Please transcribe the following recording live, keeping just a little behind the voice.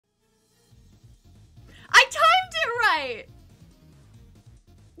right!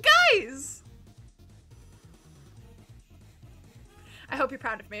 Guys! I hope you're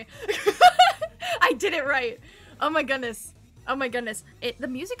proud of me. I did it right. Oh my goodness. Oh my goodness. The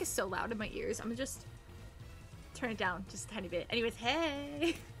music is so loud in my ears. I'm gonna just turn it down just a tiny bit. Anyways,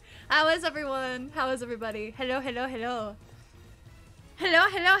 hey! How is everyone? How is everybody? Hello, hello, hello. Hello,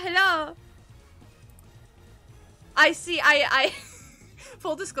 hello, hello. I see,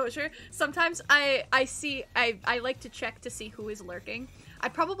 full disclosure, sometimes I like to check to see who is lurking. I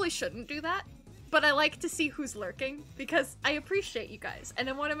probably shouldn't do that, but I like to see who's lurking because I appreciate you guys and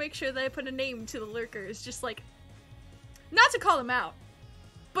I want to make sure that I put a name to the lurkers, just like, not to call them out,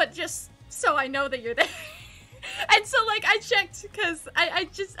 but just so I know that you're there. And so like I checked because I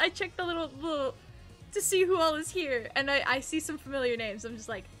checked the little to see who all is here, and I see some familiar names. I'm just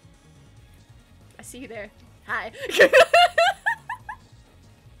like, I see you there. Hi.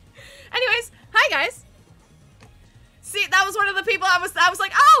 Anyways, hi guys. See, that was one of the people I was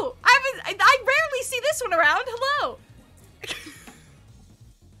like, oh, I rarely see this one around. Hello.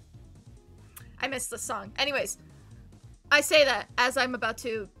 I missed the song. Anyways, I say that as I'm about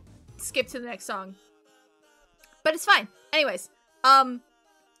to skip to the next song, but it's fine. Anyways,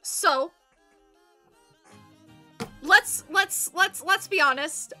 so let's be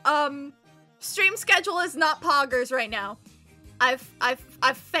honest. Stream schedule is not poggers right now. I've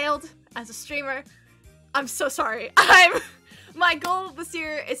failed as a streamer. I'm so sorry. My goal this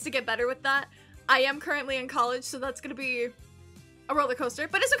year is to get better with that. I am currently in college, so that's gonna be a roller coaster,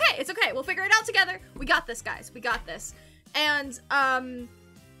 but it's okay. It's okay. We'll figure it out together. We got this, guys. We got this. And I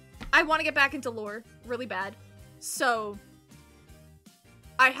want to get back into lore really bad. So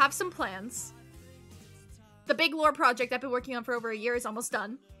I have some plans. The big lore project I've been working on for over a year is almost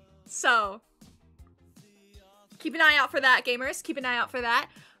done. So keep an eye out for that, gamers. Keep an eye out for that.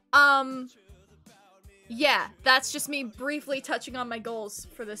 Yeah, that's just me briefly touching on my goals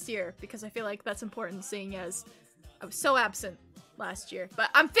for this year because I feel like that's important, seeing as I was so absent last year.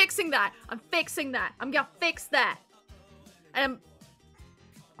 But I'm fixing that. I'm fixing that. I'm gonna fix that. And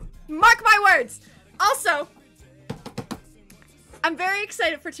mark my words. Also, I'm very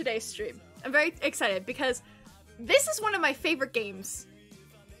excited for today's stream. I'm very excited because this is one of my favorite games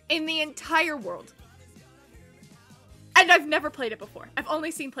in the entire world. And I've never played it before. I've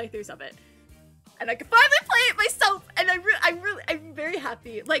only seen playthroughs of it. And I can finally play it myself, and I'm very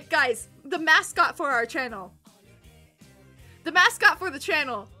happy. Like, guys, the mascot for our channel. The mascot for the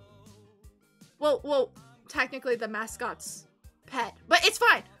channel. Well, technically the mascot's pet, but it's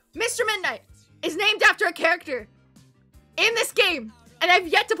fine. Mr. Midnight is named after a character in this game, and I've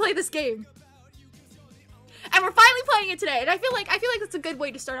yet to play this game. And we're finally playing it today, and I feel like that's a good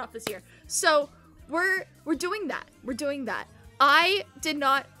way to start off this year. So we're doing that. We're doing that. I did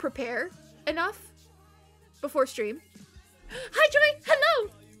not prepare enough before stream. Hi, Joy. Hello.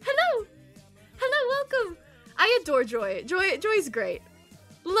 Hello. Hello. Welcome. I adore Joy. Joy's great.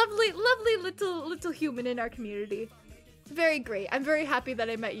 Lovely little human in our community. Very great. I'm very happy that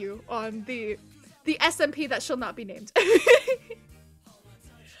I met you on the SMP that shall not be named.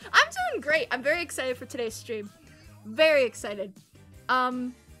 I'm doing great. I'm very excited for today's stream. Very excited.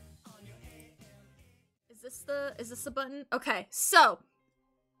 Is this the button? Okay, so.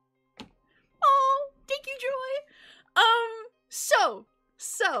 Oh, thank you, Joy. So.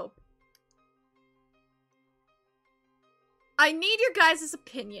 I need your guys'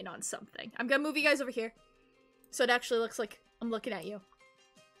 opinion on something. I'm gonna move you guys over here, so it actually looks like I'm looking at you.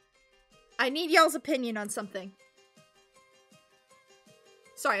 I need y'all's opinion on something.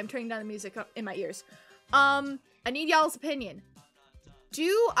 Sorry, I'm turning down the music up in my ears. I need y'all's opinion.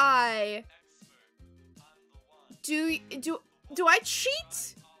 Do I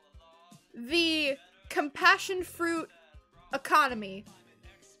cheat the compassion fruit economy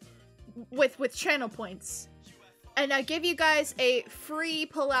with channel points, and I give you guys a free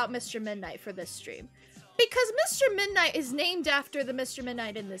pull out Mr. Midnight for this stream? Because Mr. Midnight is named after the Mr.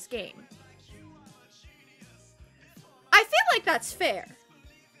 Midnight in this game. I feel like that's fair.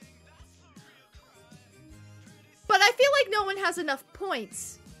 But I feel like no one has enough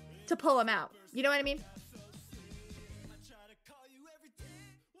points to pull him out. You know what I mean?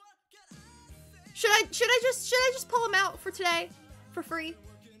 Should I just pull him out for today? For free?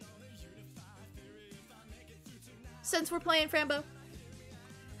 Since we're playing Fran Bow?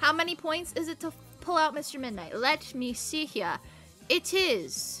 How many points is it to pull out Mr. Midnight? Let me see here. It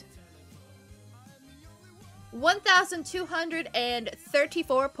is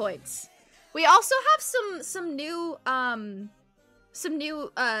 1,234 points. We also have some new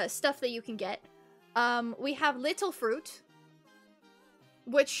stuff that you can get. We have Little Fruit,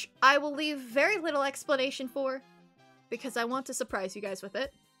 which I will leave very little explanation for. because I want to surprise you guys with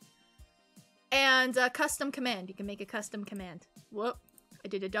it. And a custom command. You can make a custom command. Whoop. I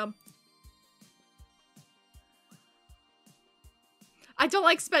did a dumb. I don't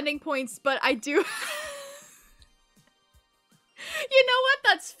like spending points, but I do. You know what?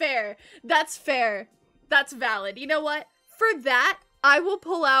 That's fair. That's fair. That's valid. You know what? For that, I will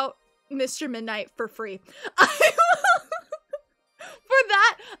pull out Mr. Midnight for free. For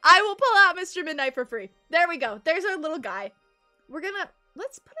that, I will pull out Mr. Midnight for free. There we go. There's our little guy. We're gonna...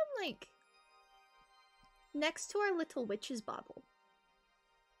 Let's put him, like, next to our little witch's bottle.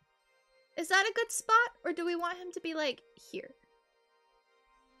 Is that a good spot? Or do we want him to be, like, here?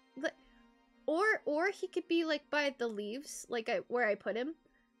 Or he could be, like, by the leaves, like, where I put him.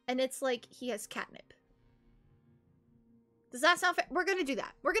 And it's, like, he has catnip. Does that sound fair? We're gonna do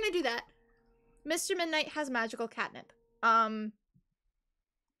that. We're gonna do that. Mr. Midnight has magical catnip.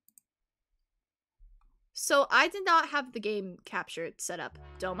 So I did not have the game captured set up.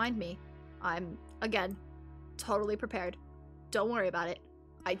 Don't mind me. I'm, again, totally prepared. Don't worry about it.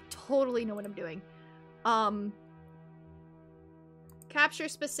 I totally know what I'm doing. Capture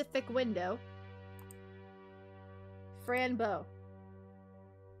specific window. Fran Bow.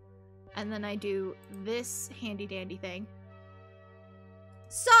 And then I do this handy dandy thing.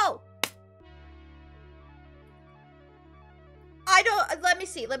 So! Let me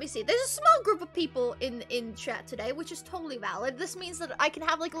see. There's a small group of people in chat today, which is totally valid. This means that I can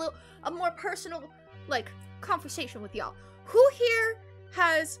have, like, a more personal, like, conversation with y'all. Who here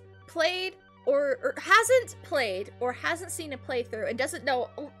has played or hasn't played or hasn't seen a playthrough and doesn't know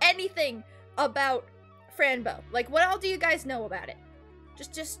anything about Fran Bow? Like, what all do you guys know about it?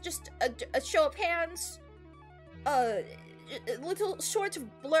 Just a show of hands, little short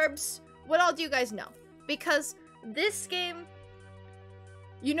blurbs. What all do you guys know? Because this game,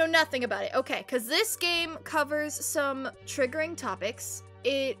 you know nothing about it. Okay, because this game covers some triggering topics.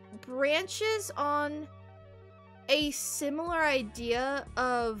 It branches on a similar idea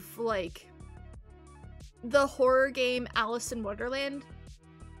of, like, the horror game Alice in Wonderland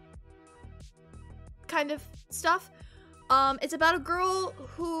kind of stuff. It's about a girl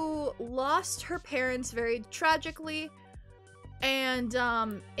who lost her parents very tragically and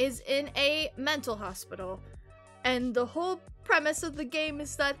is in a mental hospital. And the whole premise of the game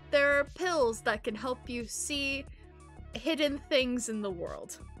is that there are pills that can help you see hidden things in the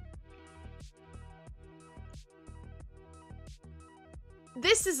world.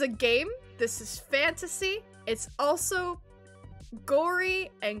 This is a game. This is fantasy. It's also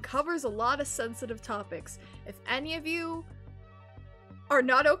gory and covers a lot of sensitive topics. If any of you are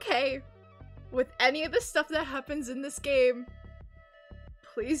not okay with any of the stuff that happens in this game,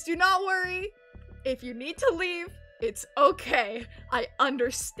 please do not worry. If you need to leave, it's okay. I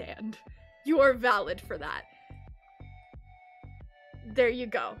understand. You are valid for that. There you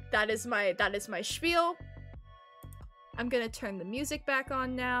go. That is my spiel. I'm gonna turn the music back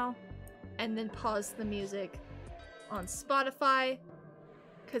on now and then pause the music on Spotify,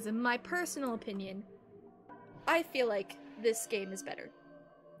 because in my personal opinion, I feel like this game is better.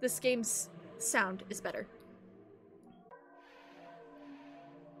 This game's sound is better.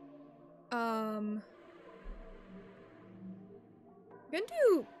 I'm gonna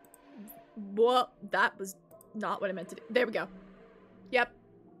do... Well, that was not what I meant to do. There we go. Yep.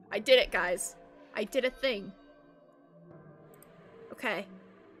 I did it, guys. I did a thing. Okay.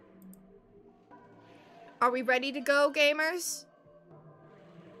 Are we ready to go, gamers?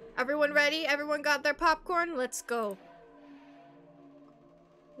 Everyone ready? Everyone got their popcorn? Let's go.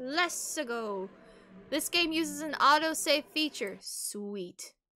 Let's go. This game uses an autosave feature.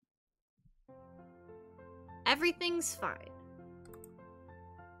 Sweet. Everything's fine.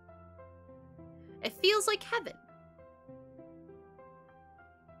 It feels like heaven.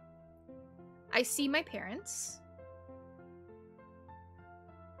 I see my parents.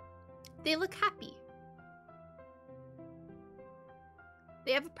 They look happy.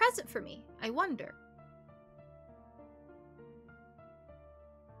 They have a present for me. I wonder.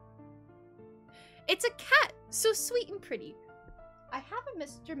 It's a cat! So sweet and pretty. I have a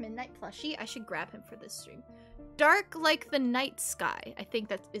Mr. Midnight plushie. I should grab him for this stream. Dark like the night sky. I think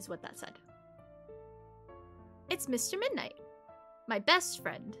that is what that said. It's Mr. Midnight. My best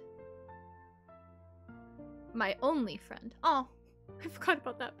friend. My only friend. Oh, I forgot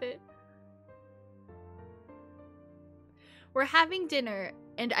about that bit. We're having dinner,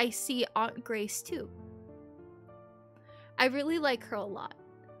 and I see Aunt Grace too. I really like her a lot.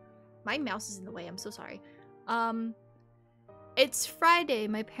 My mouse is in the way, I'm so sorry. It's Friday,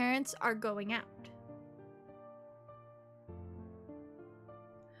 my parents are going out.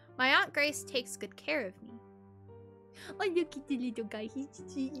 My Aunt Grace takes good care of me. Oh, look at the little guy.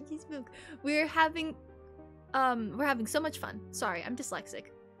 He's milk. We're having so much fun. Sorry, I'm dyslexic.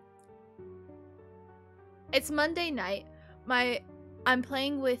 It's Monday night. I'm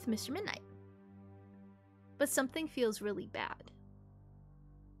playing with Mr. Midnight. But something feels really bad.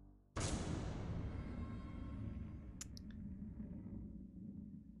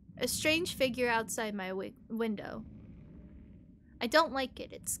 A strange figure outside my window. I don't like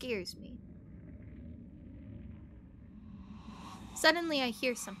it. It scares me. Suddenly I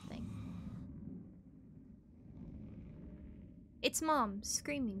hear something. It's Mom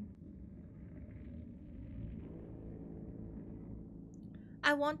screaming.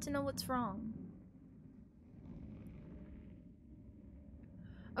 I want to know what's wrong.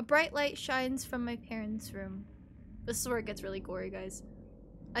 A bright light shines from my parents' room. This is where it gets really gory, guys.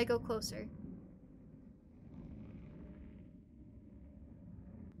 I go closer.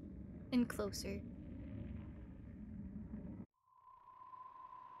 And closer.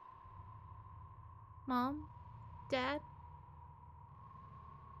 Mom? Dad?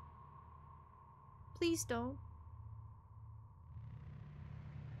 Please don't.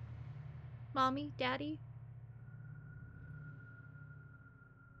 Mommy? Daddy?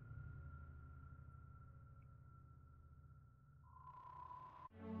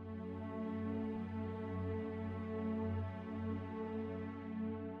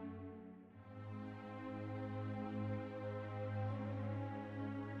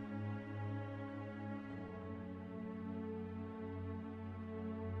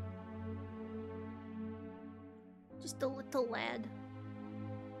 Just a little lad.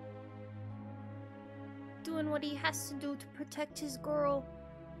 Doing what he has to do to protect his girl.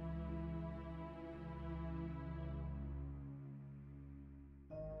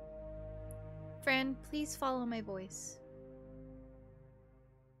 Fran, please follow my voice.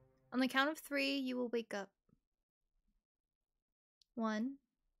 On the count of 3, you will wake up. 1,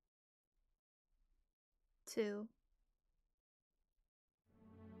 2,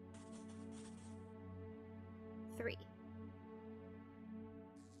 3.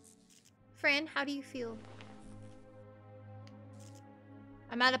 Fran, how do you feel?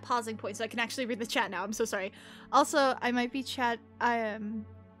 I'm at a pausing point, so I can actually read the chat now. I'm so sorry. Also, I might be I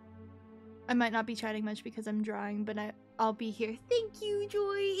might not be chatting much because I'm drawing, but I'll be here. Thank you,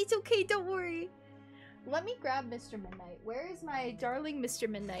 Joy. It's okay, don't worry. Let me grab Mr. Midnight. Where is my darling Mr.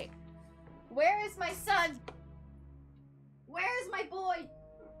 Midnight? Where is my son? Where is my boy?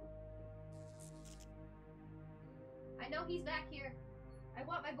 I know he's back here. I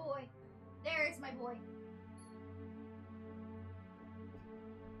want my boy. There is my boy.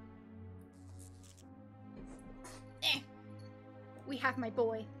 We have my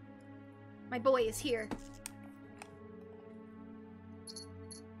boy. My boy is here.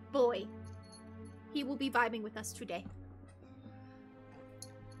 Boy. He will be vibing with us today.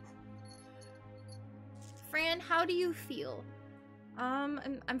 Fran, how do you feel? I'm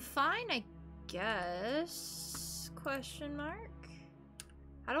fine, I guess. Question mark?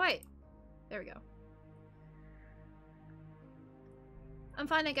 How do I... There we go. I'm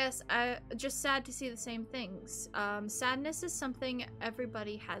fine, I guess. I just sad to see the same things. Sadness is something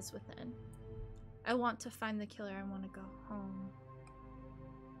everybody has within. I want to find the killer. I want to go home.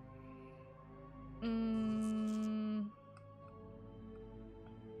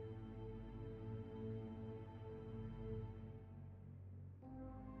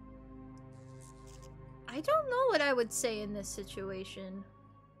 I don't know what I would say in this situation.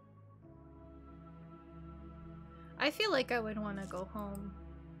 I feel like I would want to go home.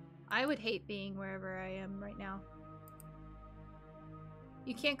 I would hate being wherever I am right now.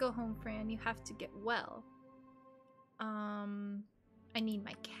 You can't go home, Fran. You have to get well. I need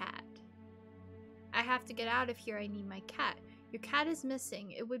my cat. I have to get out of here. I need my cat. Your cat is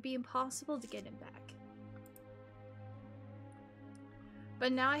missing. It would be impossible to get him back.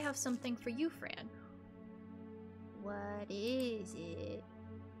 But now I have something for you, Fran. What is it?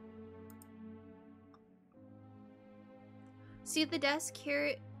 See the desk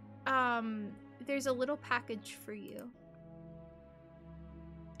here? There's a little package for you.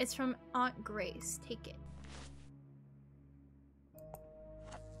 It's from Aunt Grace. Take it.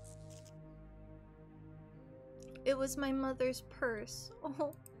 It was my mother's purse.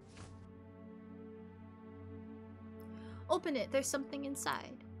 Oh. Open it. There's something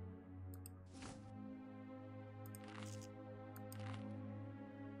inside.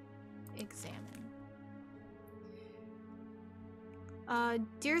 Examine.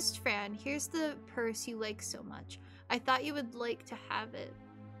 Dearest Fran, here's the purse you like so much. I thought you would like to have it.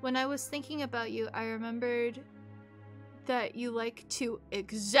 When I was thinking about you, I remembered that you like to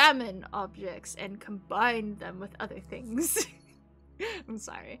examine objects and combine them with other things. I'm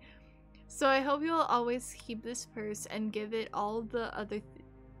sorry. So I hope you'll always keep this purse and give it all the other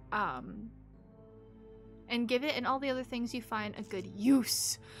and give it and all the other things you find a good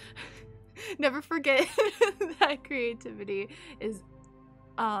use. Never forget that creativity is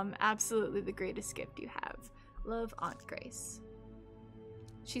absolutely the greatest gift you have. Love, Aunt Grace.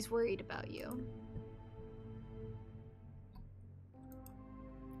 She's worried about you.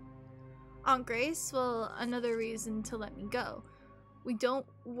 Aunt Grace, well, another reason to let me go. Don't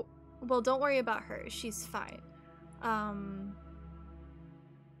worry about her. She's fine. Can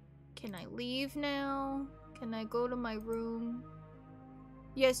I leave now? Can I go to my room?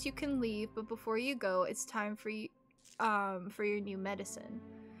 Yes, you can leave, but before you go, it's time for you, for your new medicine.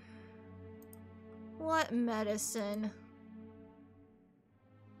 What medicine?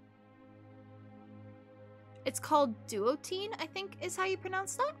 It's called duotine, I think is how you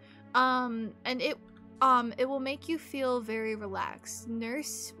pronounce that. And it will make you feel very relaxed.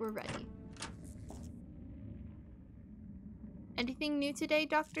 Nurse, we're ready. Anything new today,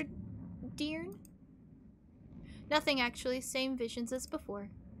 Dr. Dearn? Nothing actually, same visions as before.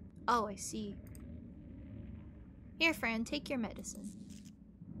 Oh, I see. Here, Fran, take your medicine.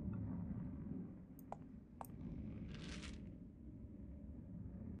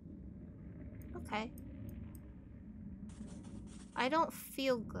 Okay. I don't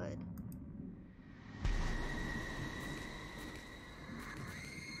feel good.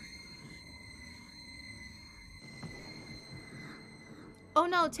 Oh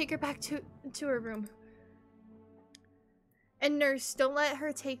no, take her back to her room. And nurse, don't let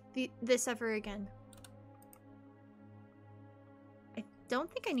her take this ever again. I don't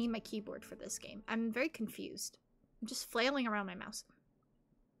think I need my keyboard for this game. I'm very confused. I'm just flailing around my mouse.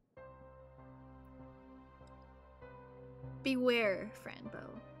 Beware, Fran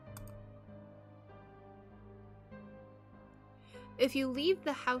Bow. If you leave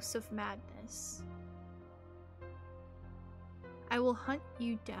the House of Madness, I will hunt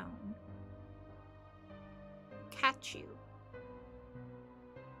you down, catch you,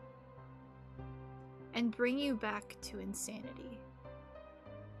 and bring you back to insanity.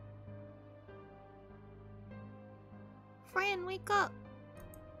 Fran, wake up!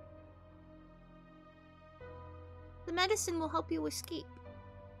 The medicine will help you escape.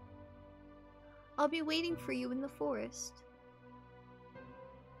 I'll be waiting for you in the forest.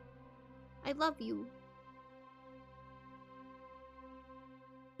 I love you.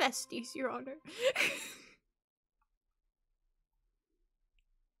 Besties, Your Honor.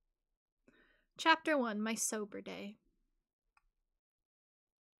 Chapter 1, My Sober Day.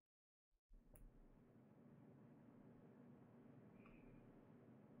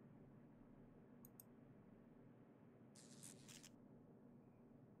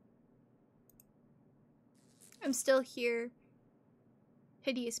 I'm still here.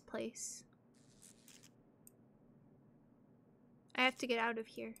 Hideous place. I have to get out of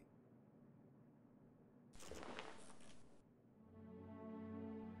here.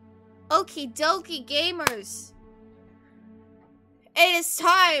 Okie dokie, gamers! It is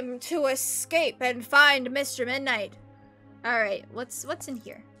time to escape and find Mr. Midnight. Alright, what's in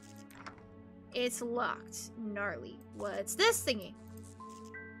here? It's locked. Gnarly. What's this thingy?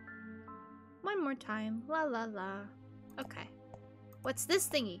 One more time. La la la. Okay. What's this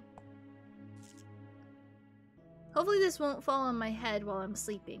thingy? Hopefully this won't fall on my head while I'm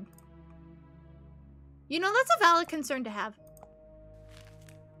sleeping. You know, that's a valid concern to have.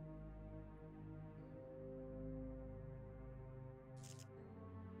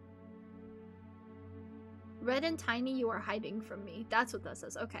 Red and tiny, you are hiding from me. That's what that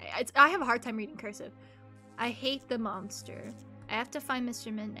says. Okay. I have a hard time reading cursive. I hate the monster. I have to find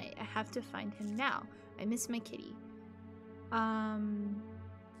Mr. Midnight. I have to find him now. I miss my kitty.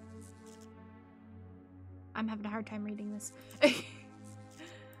 I'm having a hard time reading this.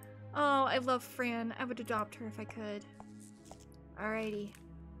 Oh, I love Fran. I would adopt her if I could. Alrighty.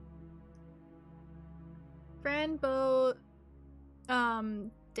 Fran Bow,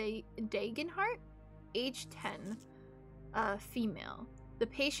 Dagenhart? Age 10. Female. The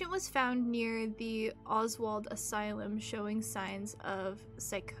patient was found near the Oswald Asylum showing signs of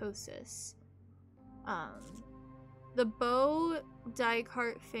psychosis. The Bow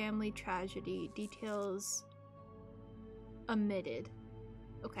Dagenhart family tragedy details omitted.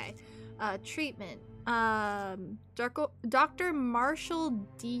 Okay. Treatment. Dr. Marshall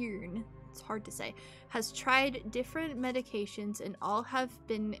Dearn, it's hard to say, has tried different medications and all have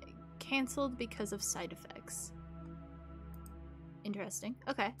been cancelled because of side effects. Interesting.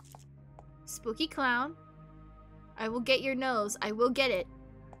 Okay. Spooky clown. I will get your nose. I will get it.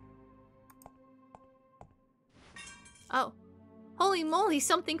 Oh. Holy moly,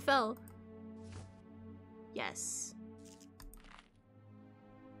 something fell. Yes.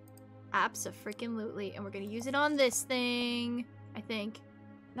 Abso-freaking-lutely. And we're gonna use it on this thing, I think.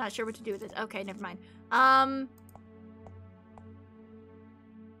 Not sure what to do with this. Okay, never mind. Oh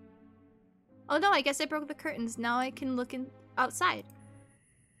no, I guess I broke the curtains. Now I can look outside.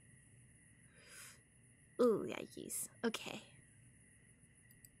 Ooh, yikes. Okay.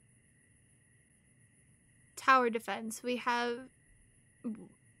 Tower defense. We have... I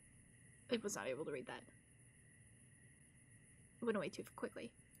was not able to read that. It went away too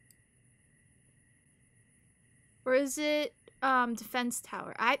quickly. Or is it, defense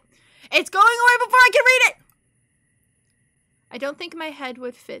tower? It's going away before I can read it! I don't think my head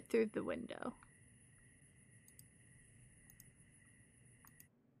would fit through the window.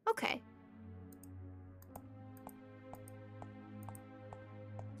 Okay.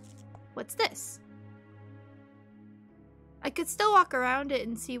 What's this? I could still walk around it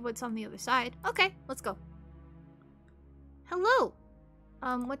and see what's on the other side. Okay, let's go. Hello.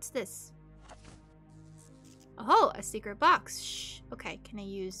 What's this? Oh, a secret box. Shh. Okay, can I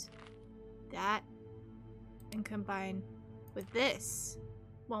use that and combine with this?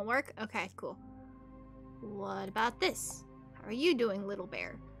 Won't work? Okay, cool. What about this? How are you doing, little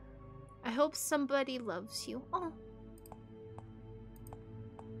bear? I hope somebody loves you. Oh.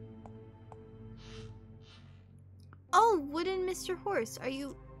 Oh, wooden Mr. Horse. Are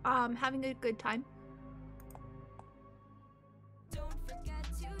you, having a good time?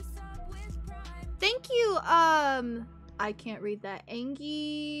 Thank you, I can't read that.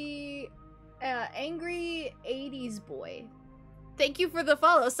 Angry 80s boy. Thank you for the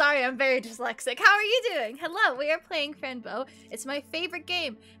follow. Sorry, I'm very dyslexic. How are you doing? Hello, we are playing Fran Bow. It's my favorite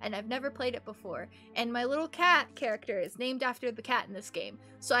game, and I've never played it before. And my little cat character is named after the cat in this game.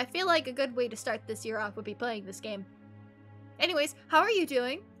 So I feel like a good way to start this year off would be playing this game. Anyways, how are you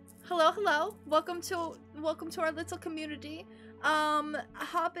doing? Hello, hello. Welcome to our little community.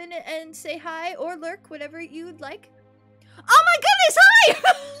 Hop in and say hi or lurk, whatever you'd like. Oh my goodness, hi!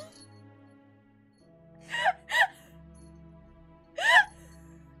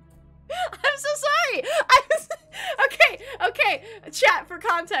 I'm so sorry. Okay. Chat, for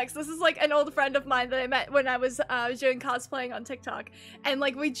context, this is like an old friend of mine that I met when I was doing cosplaying on TikTok, and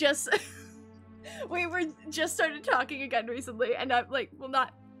like we were just started talking again recently, and I'm like, well,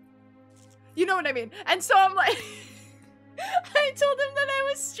 not, you know what I mean. And so I'm like, I told him that I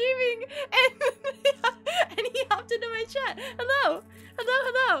was streaming, and he hopped into my chat. Hello.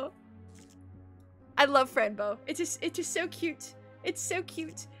 I love Fran Bow. It's just so cute. It's so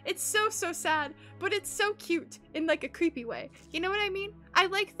cute. It's so sad, but it's so cute in like a creepy way. You know what I mean? I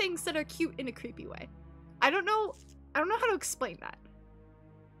like things that are cute in a creepy way. I don't know how to explain that.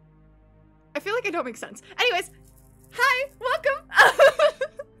 I feel like I don't make sense. Anyways, hi, welcome.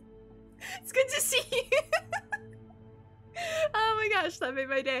 It's good to see you. Oh my gosh, that made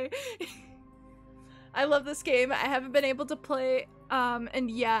my day. I love this game. I haven't been able to play, and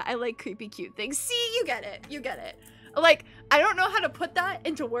yeah, I like creepy cute things. See, you get it. Like, I don't know how to put that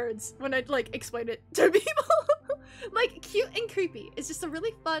into words when I like explain it to people. Like, cute and creepy is just a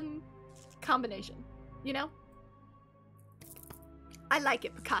really fun combination, you know? I like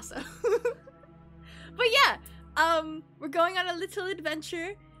it, Picasso. But yeah, we're going on a little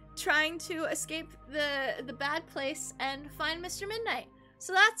adventure, trying to escape the bad place and find Mr. Midnight.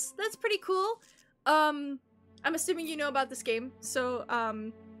 So that's pretty cool. I'm assuming you know about this game, so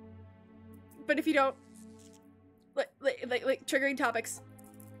but if you don't, like triggering topics,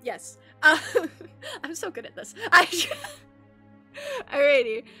 yes. I'm so good at this.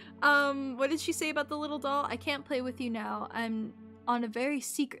 Alrighty. What did she say about the little doll? I can't play with you now. I'm on a very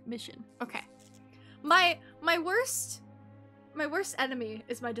secret mission. Okay. My worst enemy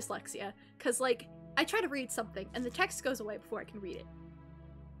is my dyslexia, cause like I try to read something and the text goes away before I can read it.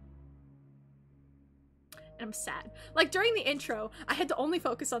 And I'm sad. Like during the intro, I had to only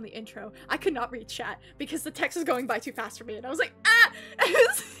focus on the intro. I could not read chat because the text was going by too fast for me, and I was like, ah!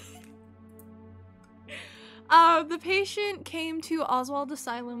 The patient came to Oswald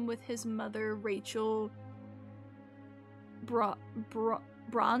Asylum with his mother, Rachel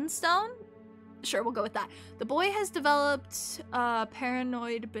Bronstone? Sure, we'll go with that. The boy has developed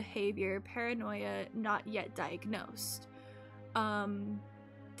paranoid behavior, paranoia not yet diagnosed.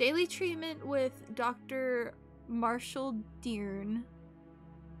 Daily treatment with Dr. Marshall Dearn.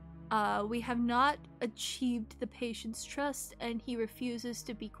 We have not achieved the patient's trust, and he refuses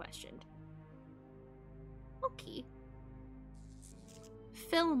to be questioned. Okay.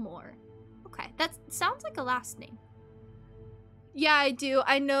 Fillmore. Okay, that sounds like a last name. Yeah, I do.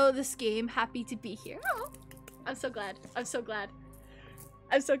 I know this game. Happy to be here. Oh, I'm so glad. I'm so glad.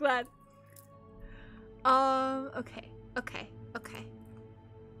 I'm so glad. Okay. Okay. Okay.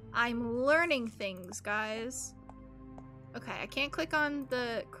 I'm learning things, guys. Okay, I can't click on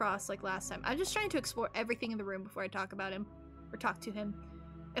the cross like last time. I'm just trying to explore everything in the room before I talk about him. Or talk to him.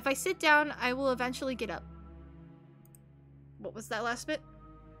 If I sit down, I will eventually get up. What was that last bit?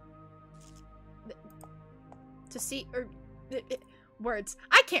 To see, or... words.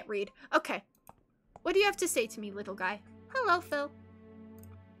 I can't read. Okay. What do you have to say to me, little guy? Hello, Phil.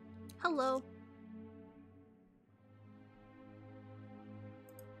 Hello.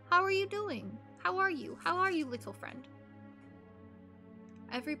 How are you doing? How are you? How are you, little friend?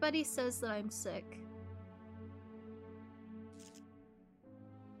 Everybody says that I'm sick.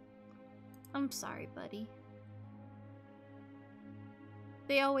 I'm sorry, buddy.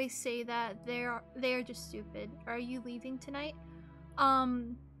 They always say that they're just stupid. Are you leaving tonight? I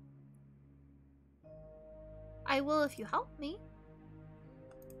will if you help me.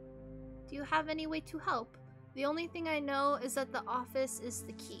 Do you have any way to help? The only thing I know is that the office is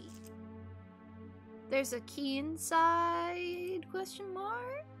the key. There's a key inside? Question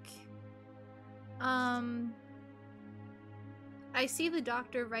mark? I see the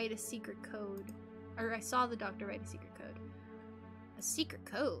doctor write a secret code. Or I saw the doctor write a secret code. A secret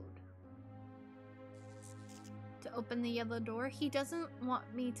code? To open the yellow door? He doesn't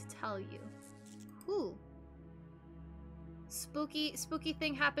want me to tell you. Who? Spooky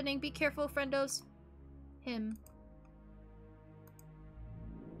thing happening. Be careful, friendos. Him.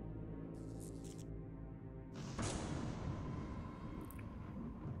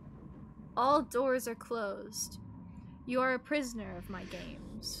 All doors are closed. You are a prisoner of my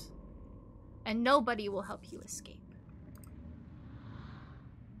games. And nobody will help you escape.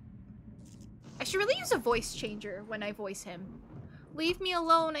 I should really use a voice changer when I voice him. Leave me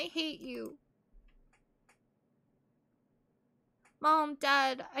alone, I hate you. Mom,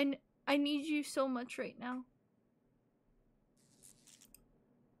 Dad, I need you so much right now.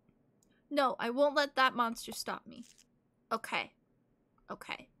 No, I won't let that monster stop me. Okay.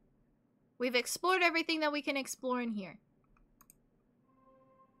 Okay. We've explored everything that we can explore in here.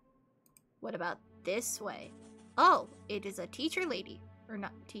 What about this way? Oh, it is a teacher lady. Or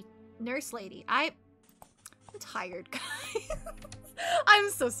not, nurse lady. I'm tired, guys. I'm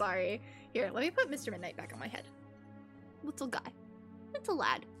so sorry. Here, let me put Mr. Midnight back on my head. Little guy. Little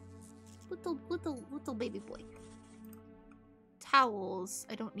lad. Little baby boy. Towels.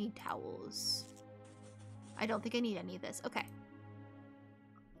 I don't need towels. I don't think I need any of this. Okay.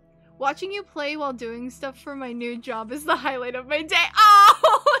 Watching you play while doing stuff for my new job is the highlight of my day.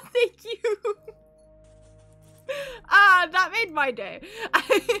 Oh, thank you. Ah, that made my day.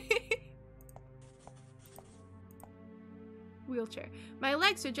 Wheelchair. My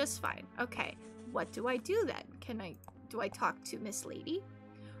legs are just fine. Okay. What do I do then? Do I talk to Miss Lady?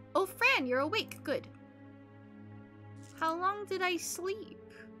 Oh, Fran, you're awake. Good. How long did I sleep?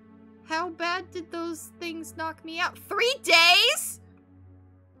 How bad did those things knock me out? 3 days?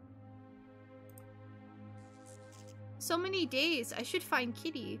 So many days. I should find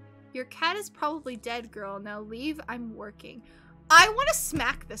Kitty. Your cat is probably dead, girl. Now leave. I'm working. I want to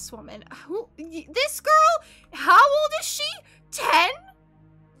smack this woman. This girl? How old is she? 10? And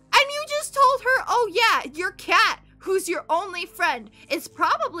you just told her, oh yeah, your cat, who's your only friend, is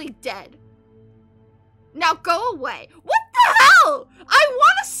probably dead. Now go away. What the hell? I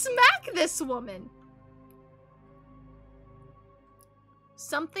want to smack this woman.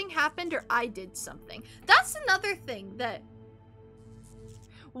 Something happened or I did something. That's another thing that...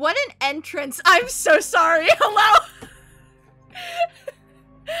 What an entrance. I'm so sorry. Hello.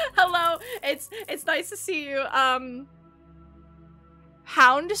 Hello. It's nice to see you.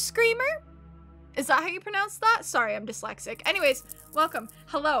 Hound Screamer? Is that how you pronounce that? Sorry, I'm dyslexic. Anyways, welcome.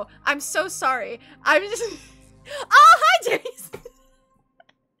 Hello. I'm so sorry. I'm just... Oh, hi, James.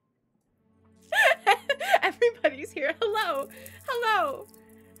 Everybody's here. Hello. Hello.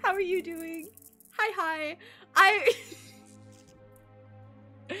 How are you doing? Hi.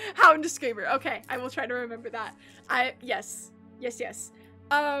 Hound Screamer. Okay, I will try to remember that. Yes.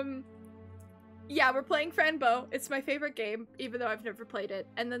 Yeah, we're playing Fran Bow. It's my favorite game, even though I've never played it.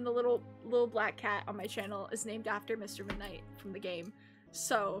 And then the little black cat on my channel is named after Mr. Midnight from the game.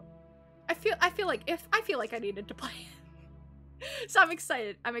 So I feel like I needed to play it. So I'm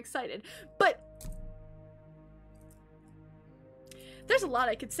excited. But there's a lot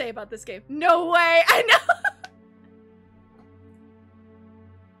I could say about this game. No way. I know.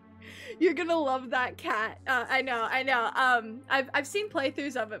 You're gonna love that cat. I know. I've seen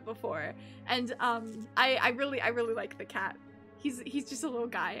playthroughs of it before, and I really like the cat. He's just a little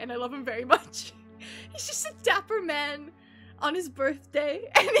guy, and I love him very much. He's just a dapper man on his birthday,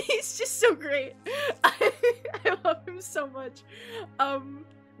 and he's just so great. I love him so much.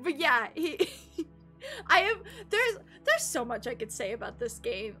 But yeah, there's so much I could say about this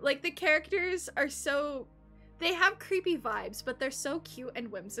game. Like, the characters are so, they have creepy vibes, but they're so cute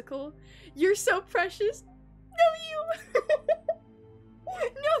and whimsical. You're so precious. No, you.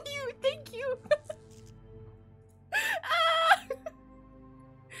 No, you. Thank you. Ah!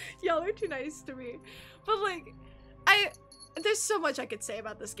 Y'all are too nice to me. But like, there's so much I could say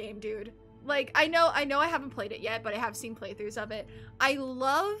about this game, dude. Like, I know I haven't played it yet, but I have seen playthroughs of it. I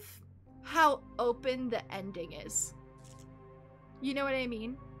love how open the ending is. You know what I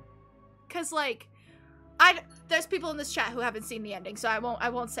mean? Cause like, there's people in this chat who haven't seen the ending, so I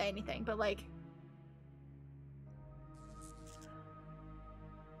won't say anything, but like,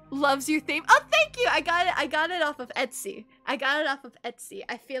 loves your theme. Oh, thank you. I got it off of Etsy.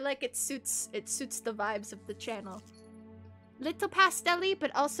 I feel like it suits the vibes of the channel. Little pastel-y,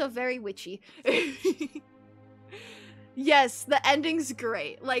 but also very witchy. Yes, the ending's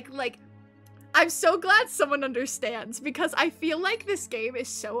great. Like, I'm so glad someone understands, because I feel like this game is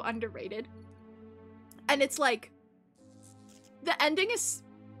so underrated. And it's like, the ending is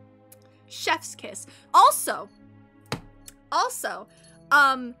chef's kiss. Also,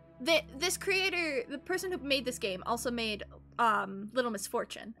 this creator, the person who made this game, also made Little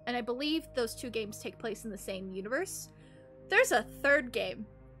Misfortune, and I believe those two games take place in the same universe. There's a third game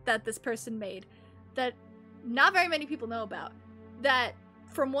that this person made that not very many people know about, that,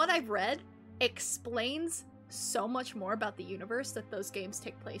 from what I've read, explains so much more about the universe that those games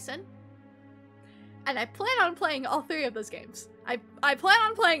take place in. And I plan on playing all three of those games. I plan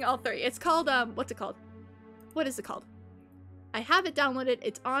on playing all three. It's called, what's it called? What is it called? I have it downloaded.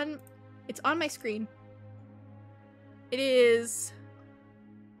 It's on my screen. It is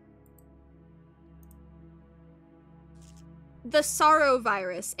The Sorrow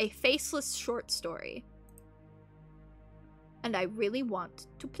Virus, a faceless short story. And I really want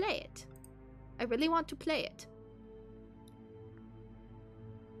to play it.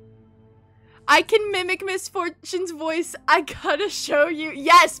 I can mimic Misfortune's voice. I gotta show you.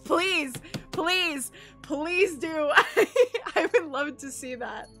 Yes, please. Please do. I would love to see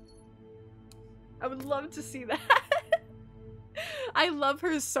that. I love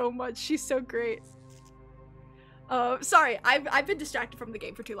her so much. She's so great. Sorry, I've been distracted from the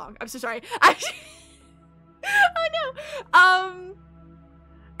game for too long. I'm so sorry. Oh no.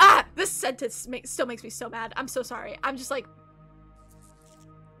 This sentence still makes me so mad. I'm so sorry. I'm just like,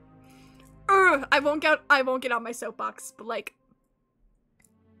 I won't get on my soapbox, but like,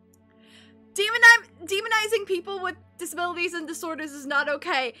 demonizing people with disabilities and disorders is not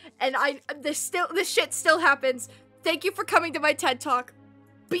okay, and this shit still happens. Thank you for coming to my TED Talk.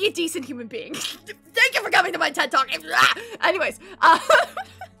 Be a decent human being. Thank you for coming to my TED Talk. Anyways,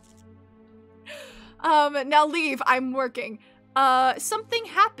 now leave. I'm working. Something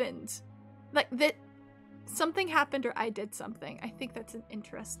happened. Like that. Something happened, or I did something. I think that's an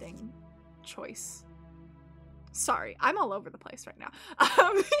interesting choice. Sorry, I'm all over the place right now.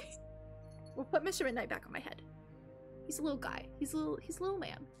 We'll put Mr. Midnight back on my head. He's a little guy. He's a little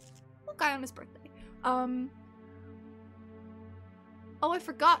man. Little guy on his birthday. Oh, I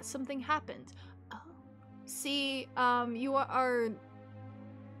forgot something happened. Oh. See, you are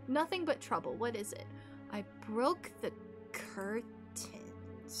nothing but trouble. What is it? I broke the curtains.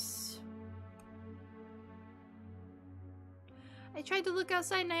 I tried to look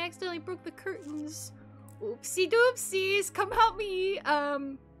outside and I accidentally broke the curtains. Oopsie doopsies, come help me.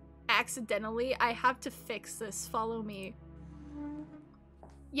 Accidentally, I have to fix this. Follow me.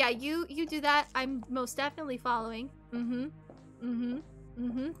 Yeah, you do that. I'm most definitely following.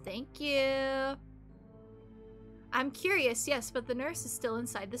 Thank you. I'm curious, yes, but the nurse is still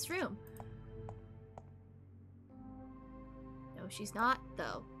inside this room. No, she's not,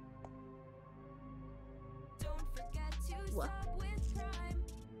 though. What?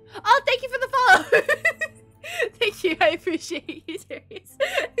 Oh, thank you for the follow! Thank you, I appreciate you, Darius.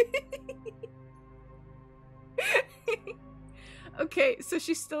 Okay, so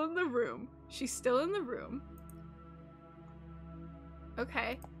she's still in the room.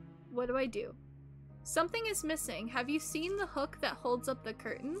 Okay, what do I do? Something is missing. Have you seen the hook that holds up the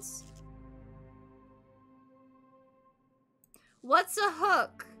curtains? What's a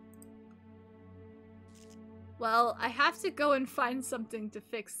hook? Well, I have to go and find something to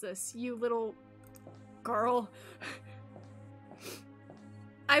fix this, you little girl.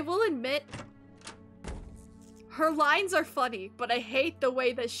 I will admit, her lines are funny, but I hate the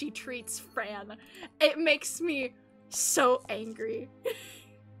way that she treats Fran. It makes me So angry.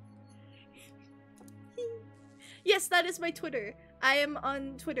 Yes, that is my Twitter. I am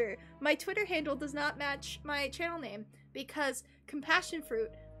on Twitter. My Twitter handle does not match my channel name because compassion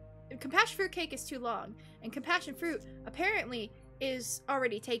fruit cake is too long, and compassion fruit apparently is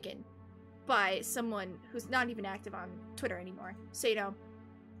already taken by someone who's not even active on Twitter anymore. So, you know,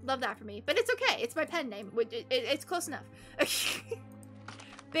 love that for me. But it's okay. It's my pen name. It's close enough.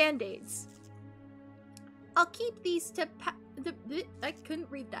 Band-aids. I'll keep these to I couldn't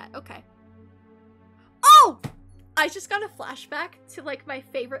read that. Okay. Oh! I just got a flashback to, like, my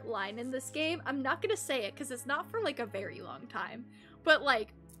favorite line in this game. I'm not gonna say it, because it's not for, like, a very long time. But,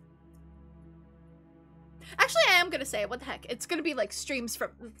 like... Actually, I am gonna say it. What the heck? It's gonna be, like, streams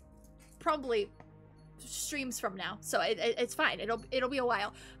from... Probably streams from now. So it's fine. It'll be a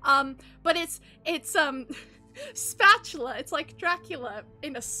while. But it's spatula. It's like Dracula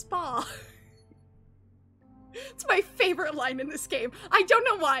in a spa. It's my favorite line in this game. I don't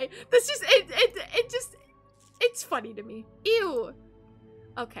know why. This just it's funny to me. Ew.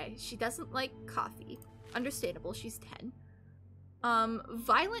 Okay, she doesn't like coffee. Understandable, she's 10.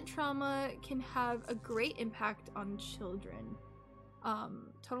 Violent trauma can have a great impact on children.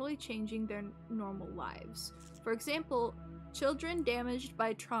 Totally changing their normal lives. For example, children damaged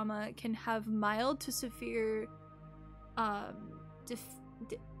by trauma can have mild to severe,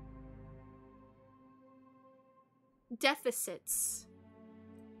 deficits.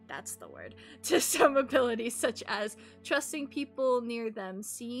 That's the word. To some abilities such as trusting people near them,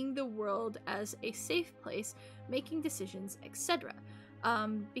 seeing the world as a safe place, making decisions, etc.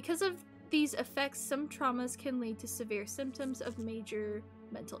 Because of these effects, some traumas can lead to severe symptoms of major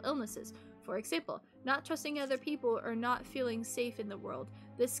mental illnesses. For example, not trusting other people or not feeling safe in the world.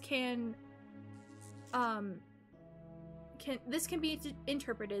 This can be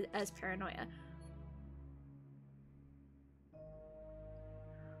interpreted as paranoia.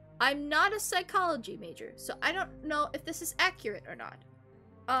 I'm not a psychology major, so I don't know if this is accurate or not.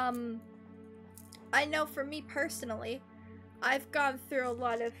 I know for me personally, I've gone through a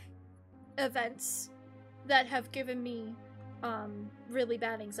lot of events that have given me really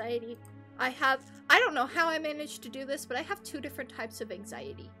bad anxiety. I don't know how I managed to do this, but I have 2 different types of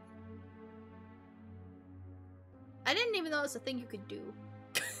anxiety. I didn't even know it was a thing you could do.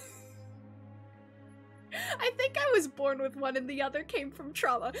 I think I was born with one and the other came from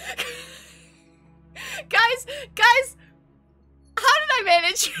trauma. Guys, how did I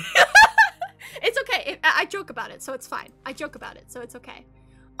manage? It's okay. I joke about it, so it's fine. I joke about it, so it's okay.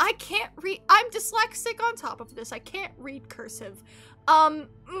 I can't read. I'm dyslexic on top of this. I can't read cursive.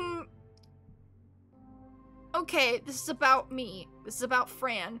 Okay, this is about me. This is about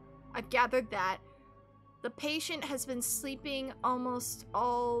Fran. I've gathered that. The patient has been sleeping almost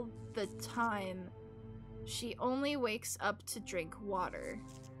all the time. She only wakes up to drink water.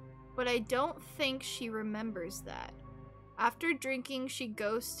 But I don't think she remembers that. After drinking, she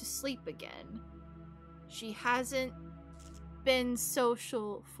goes to sleep again. She hasn't been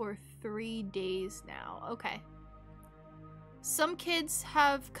social for 3 days now. Okay. Some kids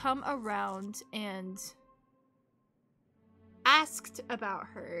have come around and asked about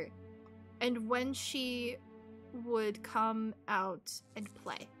her and when she would come out and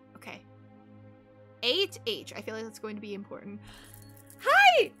play. Okay. 8H. I feel like that's going to be important.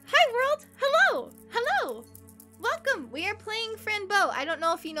 Hi! Hi, world! Hello! Hello! Welcome! We are playing Fran Bow. I don't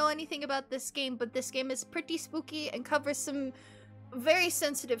know if you know anything about this game, but this game is pretty spooky and covers some very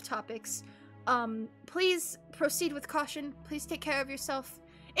sensitive topics. Please proceed with caution. Please take care of yourself.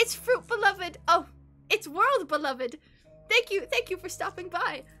 It's Fruit Beloved! Oh, it's World Beloved! Thank you for stopping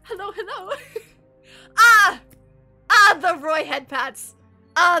by. Hello, hello! The Roy head pats!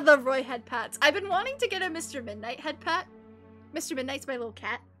 The Roy head pats. I've been wanting to get a Mr. Midnight head pat. Mr. Midnight's my little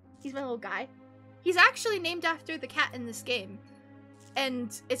cat. He's my little guy. He's actually named after the cat in this game.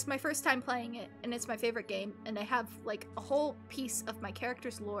 And it's my first time playing it, and it's my favorite game, and I have, like, a whole piece of my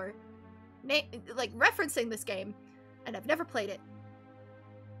character's lore, like, referencing this game, and I've never played it.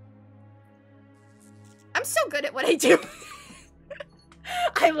 I'm so good at what I do.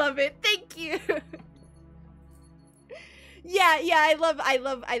 I love it. Thank you. Yeah, I love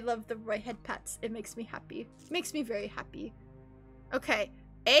the Roy head pats. It makes me happy. It makes me very happy. Okay.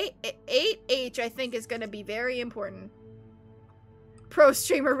 8H, I think, is gonna be very important. Pro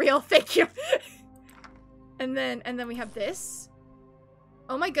streamer real, thank you. and then we have this.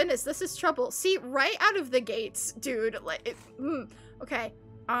 Oh my goodness, this is trouble. See, right out of the gates, dude. Like, okay.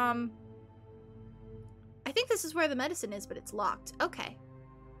 I think this is where the medicine is, but it's locked. Okay.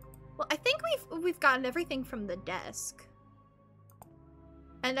 Well, I think we've gotten everything from the desk.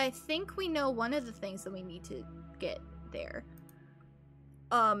 And I think we know one of the things that we need to get there.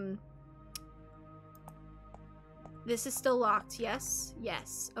 This is still locked, yes?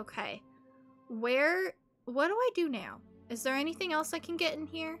 Yes, okay. What do I do now? Is there anything else I can get in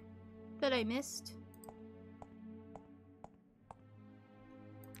here that I missed?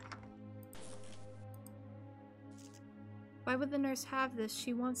 Why would the nurse have this?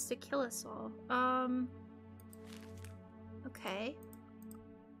 She wants to kill us all. Okay.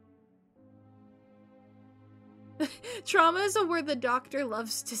 Trauma is a word the doctor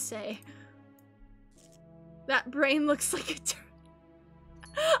loves to say. That brain looks like a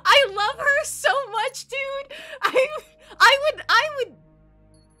I love her so much, dude. I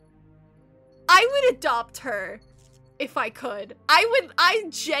would adopt her if I could. I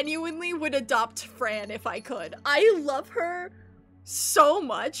genuinely would adopt Fran if I could. I love her so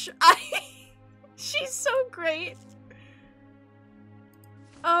much. She's so great.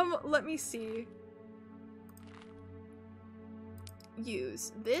 Let me see.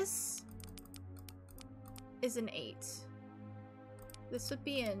 Use. This is an 8. This would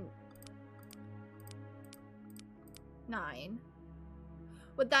be an 9.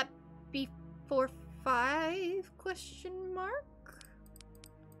 Would that be 4, 5 question mark?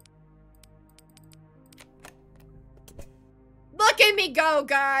 Look at me go,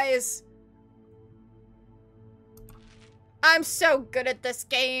 guys! I'm so good at this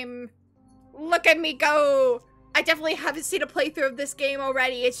game. Look at me go! I definitely haven't seen a playthrough of this game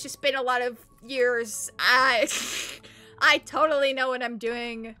already. It's just been a lot of years. I totally know what I'm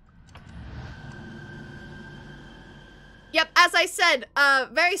doing. Yep, as I said,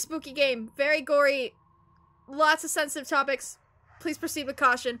 very spooky game, very gory, lots of sensitive topics. Please proceed with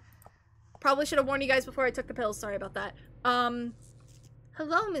caution. Probably should have warned you guys before I took the pills. Sorry about that. Hello,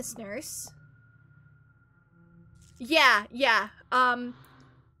 Miss Nurse. Yeah.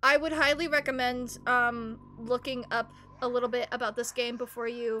 I would highly recommend, looking up a little bit about this game before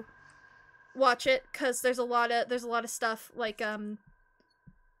you watch it, because there's a lot of stuff, like the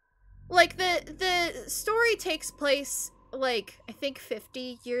story takes place, like, I think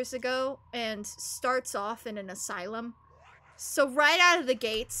 50 years ago, and starts off in an asylum. So right out of the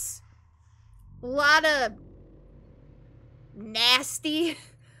gates, a lot of nasty.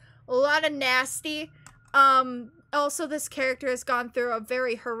 Also, this character has gone through a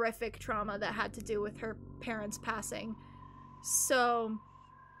very horrific trauma that had to do with her parents passing. So,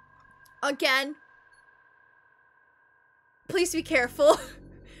 again, please be careful.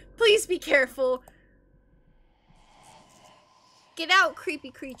 Please be careful. Get out,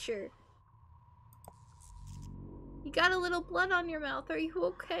 creepy creature. You got a little blood on your mouth. Are you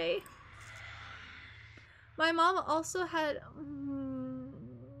okay? My mom also had...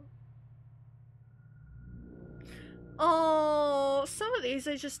 Oh, some of these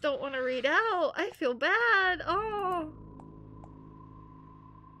I just don't want to read out. I feel bad. Oh.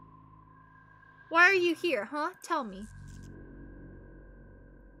 Why are you here, huh? Tell me.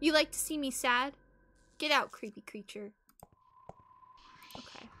 You like to see me sad? Get out, creepy creature.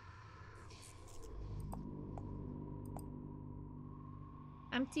 Okay.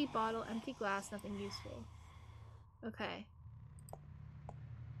 Empty bottle, empty glass, nothing useful. Okay.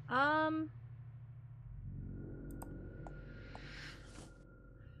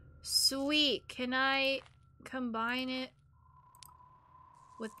 Sweet. Can I combine it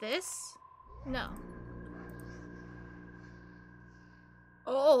with this? No.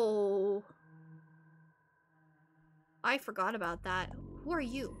 Oh. I forgot about that. Who are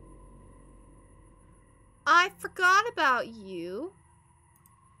you? I forgot about you.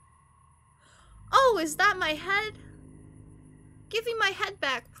 Oh, is that my head? Give me my head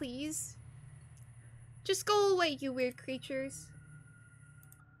back, please. Just go away, you weird creatures.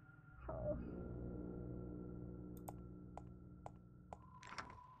 Oh.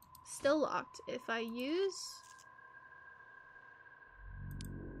 Still locked. If I use...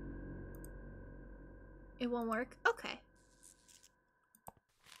 It won't work? Okay.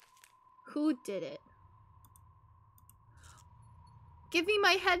 Who did it? Give me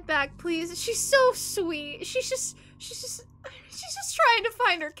my head back, please. She's so sweet. She's just trying to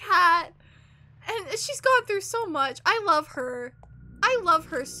find her cat. And she's gone through so much. I love her. I love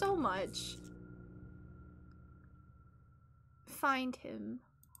her so much. Find him.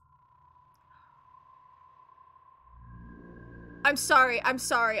 I'm sorry.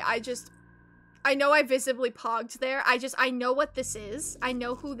 I know I visibly pogged there. I know what this is. I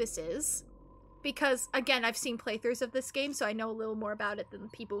know who this is. Because, again, I've seen playthroughs of this game, so I know a little more about it than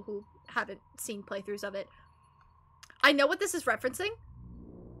people who haven't seen playthroughs of it. I know what this is referencing.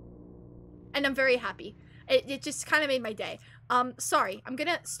 And I'm very happy. It just kind of made my day. Sorry. I'm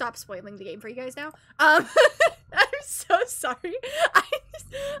gonna stop spoiling the game for you guys now. I'm so sorry.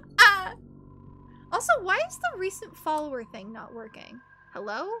 Also, why is the recent follower thing not working?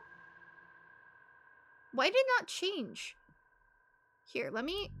 Hello? Why did it not change? Here, let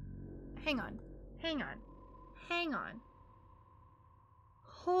me... Hang on. Hang on. Hang on.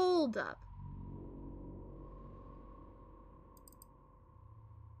 Hold up.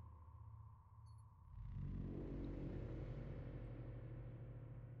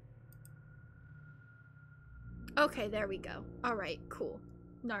 Okay, there we go. Alright, cool.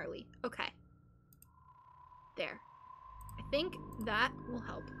 Gnarly. Okay. There. I think that will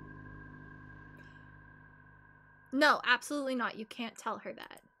help. No, absolutely not. You can't tell her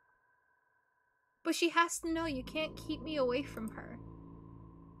that. But she has to know you can't keep me away from her.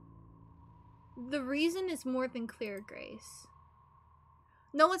 The reason is more than clear, Grace.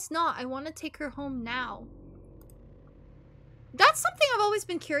 No, it's not. I want to take her home now. That's something I've always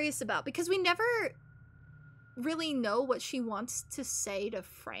been curious about, because we never really know what she wants to say to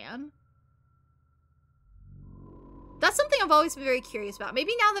Fran. That's something I've always been very curious about.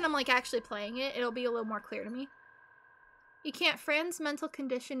 Maybe now that I'm like actually playing it, it'll be a little more clear to me. You can't. Fran's mental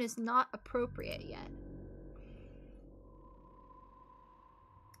condition is not appropriate yet.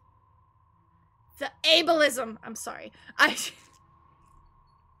 The ableism. I'm sorry.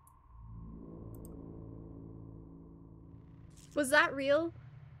 Was that real?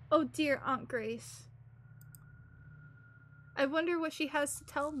 Oh dear, Aunt Grace. I wonder what she has to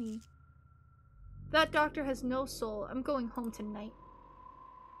tell me. That doctor has no soul. I'm going home tonight.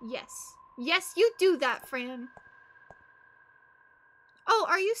 Yes. Yes, you do that, Fran. Oh,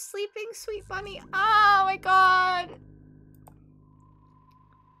 are you sleeping, sweet bunny? Oh my god.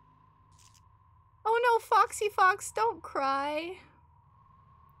 Oh no, Foxy Fox, don't cry.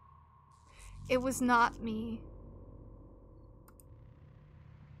 It was not me.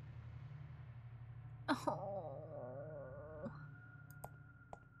 Oh.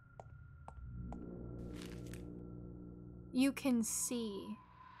 You can see.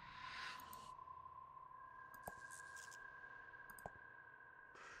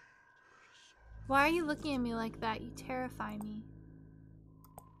 Why are you looking at me like that? You terrify me.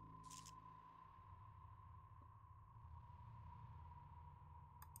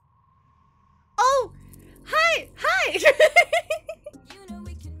 Oh! Hi! Hi!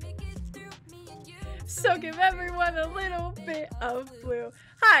 So give everyone a little bit of blue.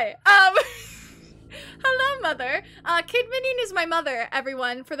 Hi, hello, Mother. Kid Minion is my mother,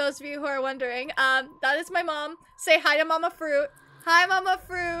 everyone, for those of you who are wondering. That is my mom. Say hi to Mama Fruit. Hi, Mama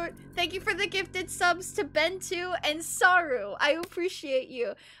Fruit. Thank you for the gifted subs to Bentu and Saru. I appreciate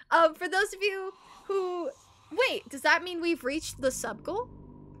you. For those of you who... Wait, does that mean we've reached the sub goal?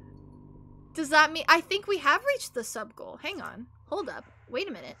 Does that mean... I think we have reached the sub goal. Hang on. Hold up. Wait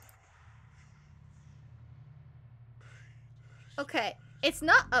a minute. Okay. It's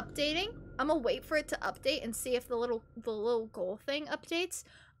not updating. I'm gonna wait for it to update and see if the little goal thing updates.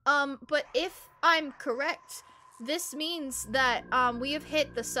 But if I'm correct... This means that we have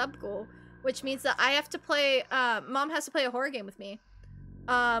hit the sub goal, which means that I have to play, Mom has to play a horror game with me.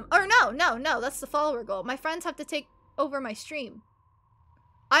 Or no, that's the follower goal. My friends have to take over my stream.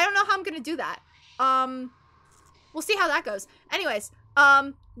 I don't know how I'm gonna do that. We'll see how that goes. Anyways,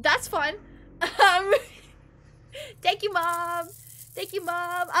 that's fun. Thank you, Mom. Thank you,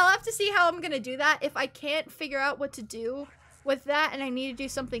 Mom. I'll have to see how I'm gonna do that. If I can't figure out what to do with that and I need to do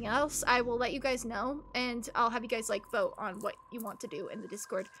something else, I will let you guys know, and I'll have you guys like vote on what you want to do in the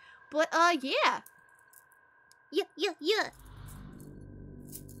Discord. But yeah. Yep,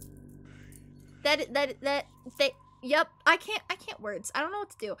 I can't words. I don't know what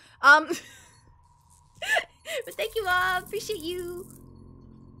to do. But thank you, Mom. Appreciate you.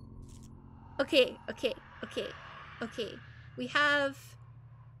 Okay. We have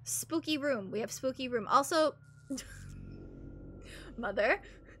spooky room. Also, Mother.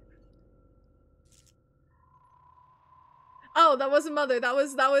 Oh, that wasn't Mother. That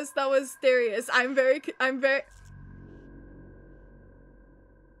was Darius. I'm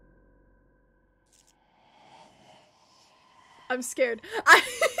scared.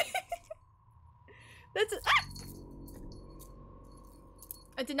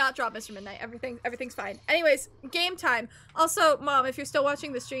 I did not drop Mr. Midnight. Everything's fine. Anyways, game time. Also, Mom, if you're still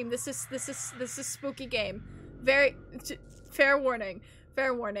watching the stream, this is spooky game. Very fair warning.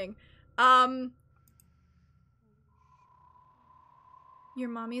 Fair warning. Your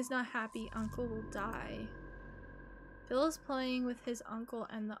mommy is not happy. Uncle will die. Phil is playing with his uncle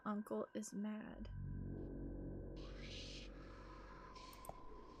and the uncle is mad.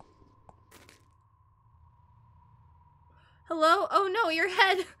 Hello? Oh no, your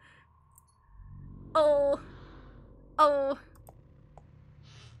head. Oh. Oh.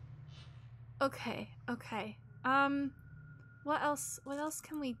 Okay, okay. What else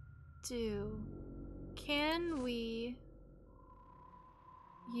can we do? Can we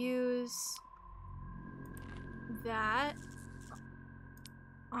use that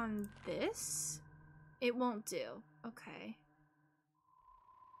on this? It won't do. Okay.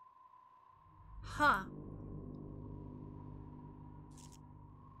 Huh.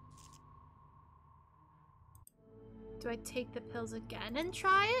 Do I take the pills again and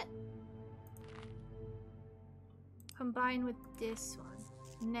try it? Combine with this one.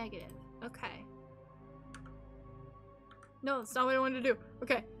 Negative. Okay. No, that's not what I wanted to do.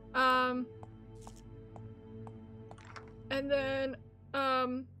 Okay. And then,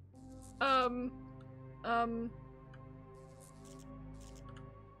 how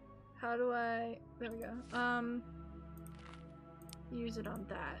do I, there we go. Use it on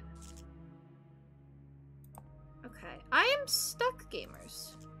that. Okay. I am stuck,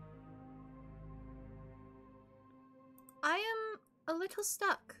 gamers. I am a little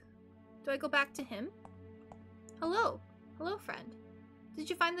stuck. Do I go back to him? Hello. Hello, friend. Did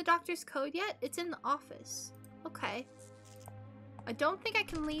you find the doctor's code yet? It's in the office. Okay. I don't think I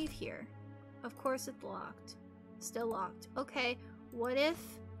can leave here. Of course it's locked. Still locked. Okay. What if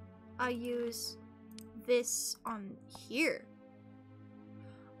I use this on here?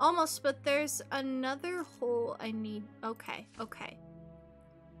 Almost, but there's another hole I need. Okay. Okay.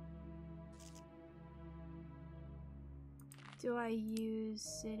 Do I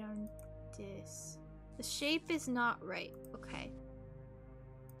use it on this? The shape is not right. Okay.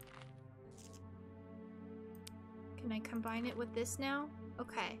 Can I combine it with this now?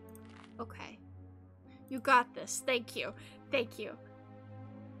 Okay. Okay. You got this. Thank you. Thank you.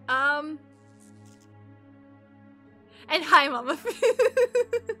 And hi, Mama Fruit.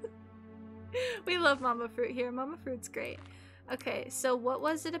 We love Mama Fruit here. Mama Fruit's great. Okay, so what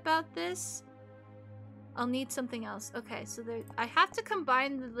was it about this? I'll need something else. Okay, so there, I have to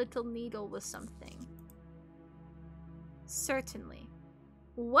combine the little needle with something. Certainly.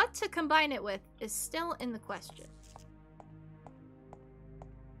 What to combine it with is still in the question.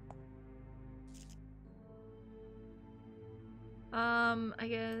 I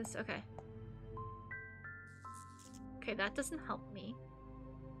guess, okay. Okay, that doesn't help me.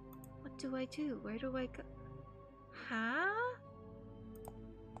 What do I do? Where do I go? Huh?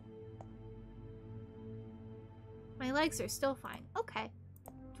 My legs are still fine. Okay.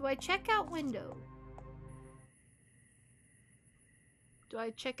 Do I check out window? Do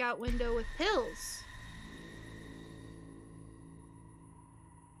I check out window with pills?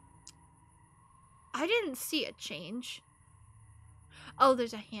 I didn't see a change. Oh,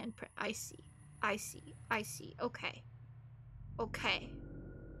 there's a handprint. I see. I see. I see. Okay. Okay.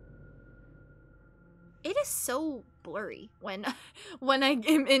 It is so blurry when I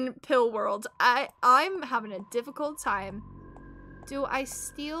am in pill world. I'm having a difficult time. Do I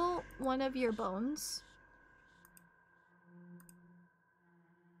steal one of your bones?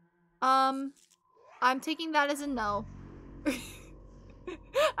 I'm taking that as a no.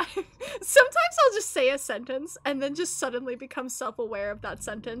 Sometimes I'll just say a sentence and then just suddenly become self-aware of that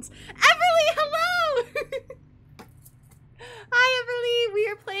sentence. Everly, hello! Hi, Everly! We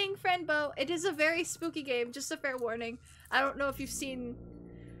are playing Fran Bow. It is a very spooky game, just a fair warning. I don't know if you've seen...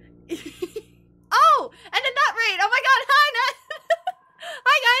 Oh! And a nut raid! Oh my god, hi, Nut!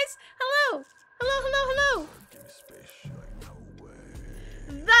 Hi, guys! Hello! Hello, hello, hello!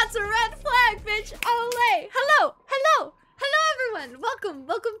 That's a red flag, bitch! Olay! Hello! Hello! Hello, everyone! Welcome!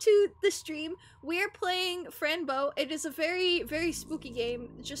 Welcome to the stream. We're playing Fran Bow. It is a very, very spooky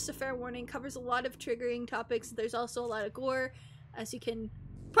game. Just a fair warning. Covers a lot of triggering topics. There's also a lot of gore, as you can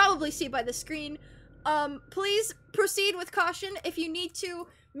probably see by the screen. Please proceed with caution. If you need to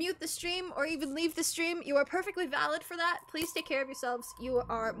mute the stream or even leave the stream, you are perfectly valid for that. Please take care of yourselves. You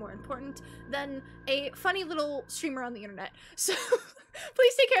are more important than a funny little streamer on the internet. So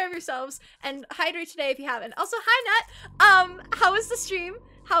please take care of yourselves and hydrate today if you haven't. Also, hi Nat. How was the stream?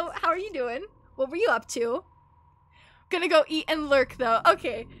 How are you doing? What were you up to? Gonna go eat and lurk though.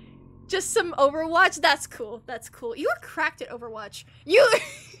 Okay. Just some Overwatch? That's cool. That's cool. You are cracked at Overwatch. You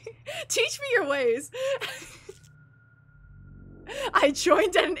teach me your ways. I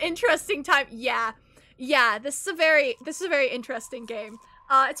joined at an interesting time. Yeah. Yeah, this is a very interesting game.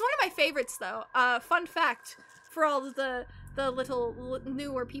 It's one of my favorites though. Fun fact for all of the little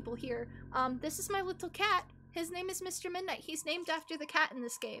newer people here. This is my little cat. His name is Mr. Midnight. He's named after the cat in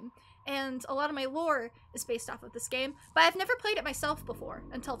this game. And a lot of my lore is based off of this game, but I've never played it myself before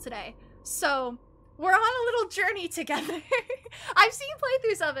until today. So we're on a little journey together. I've seen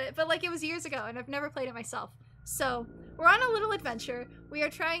playthroughs of it, but like it was years ago and I've never played it myself. So we're on a little adventure. We are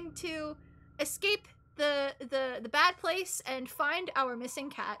trying to escape the bad place and find our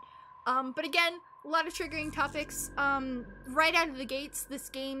missing cat. But again, a lot of triggering topics. Right out of the gates, this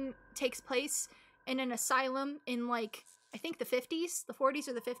game takes place in an asylum in like, I think the 50s, the 40s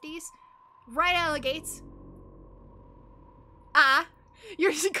or the 50s. Right out of the gates. Ah,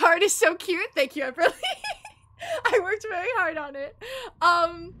 your card is so cute. Thank you, Everly. I worked very hard on it.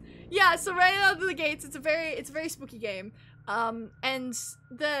 Yeah, so right out of the gates, it's a very spooky game. And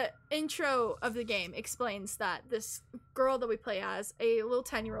the intro of the game explains that this girl that we play as, a little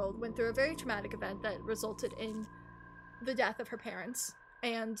 10-year-old, went through a very traumatic event that resulted in the death of her parents.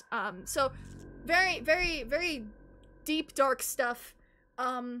 And, so very deep, dark stuff.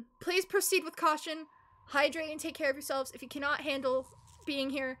 Please proceed with caution. Hydrate and take care of yourselves. If you cannot handle being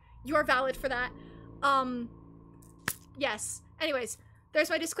here, you are valid for that. Yes. Anyways, there's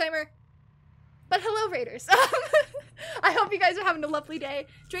my disclaimer. But hello, Raiders. I hope you guys are having a lovely day.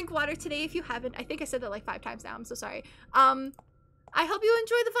 Drink water today if you haven't. I think I said that like 5 times now. I'm so sorry. I hope you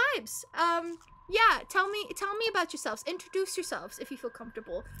enjoy the vibes. Yeah, tell me about yourselves. Introduce yourselves if you feel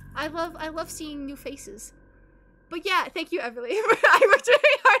comfortable. I love seeing new faces. But yeah, thank you, Everly. I worked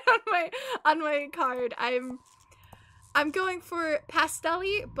very hard on my card. I'm going for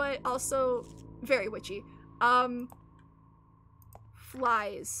pastel-y, but also very witchy.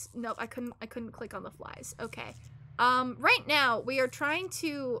 Flies. Nope, I couldn't click on the flies. Okay. Right now we are trying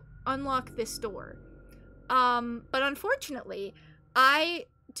to unlock this door. But unfortunately, I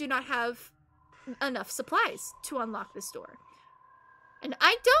do not have enough supplies to unlock this door. And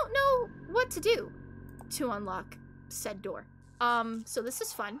I don't know what to do to unlock said door. So this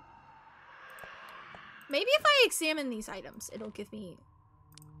is fun. Maybe if I examine these items, it'll give me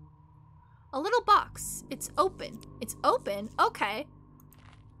a little box. It's open. It's open? Okay.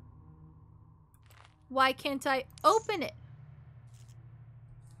 Why can't I open it?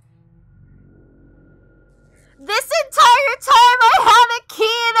 This entire time I had a key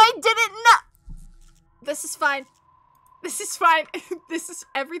and I didn't know. This is fine. This is fine.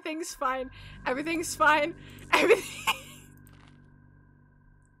 Everything's fine. Everything's fine. Everything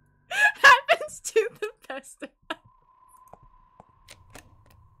happens to the best of us.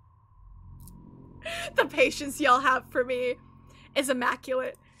 The patience y'all have for me is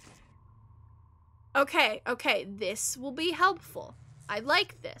immaculate. Okay, this will be helpful. I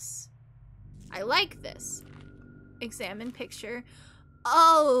like this. I like this. Examine picture.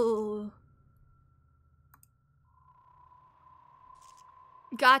 Oh.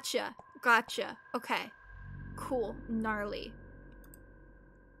 Gotcha. Okay. Cool. Gnarly.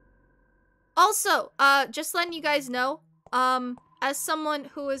 Also, just letting you guys know, as someone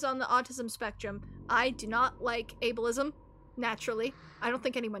who is on the autism spectrum, I do not like ableism, naturally. I don't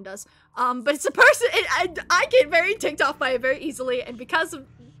think anyone does. But it's a person, I get very ticked off by it very easily, and because of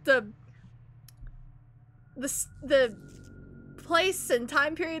the place and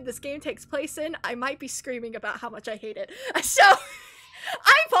time period this game takes place in, I might be screaming about how much I hate it. So,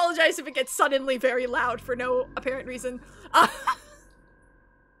 I apologize if it gets suddenly very loud for no apparent reason.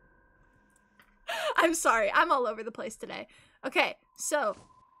 I'm sorry, I'm all over the place today. Okay, so,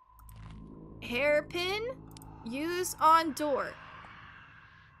 hairpin, use on door.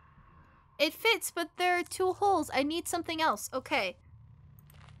 It fits, but there are 2 holes. I need something else. Okay.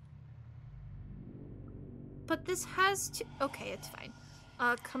 But this has to... Okay, it's fine.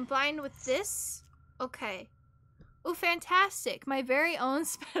 Combined with this? Okay. Oh, fantastic. My very own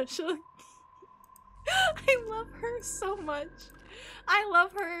special... I love her so much. I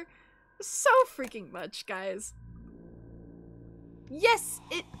love her so freaking much, guys. Yes,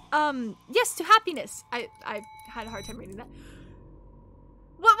 yes, to happiness. I had a hard time reading that.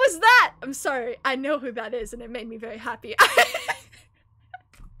 What was that? I'm sorry. I know who that is, and it made me very happy.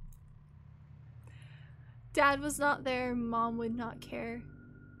 Dad was not there. Mom would not care.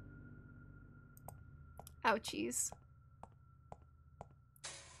 Ouchies.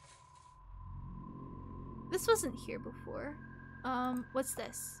 This wasn't here before. What's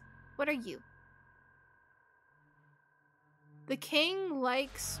this? What are you? The king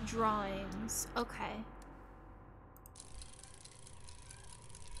likes drawings. Okay.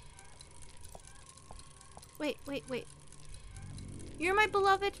 Wait. You're my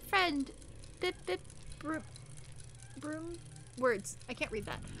beloved friend. Bip bip broom. Words. I can't read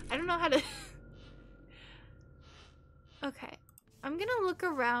that. I don't know how to... Okay. I'm gonna look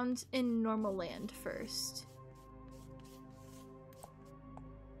around in normal land first.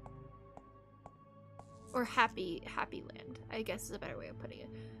 Or happy land, I guess is a better way of putting it.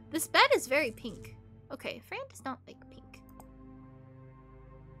 This bed is very pink. Okay, Fran does not like pink.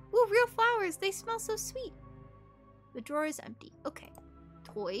 Ooh, real flowers! They smell so sweet! The drawer is empty. Okay.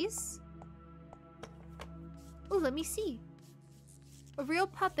 Toys? Ooh, let me see. A real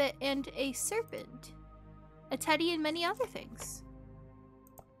puppet and a serpent. A teddy and many other things.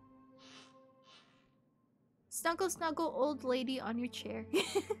 Snuggle, snuggle, old lady on your chair.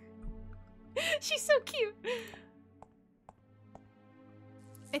 She's so cute.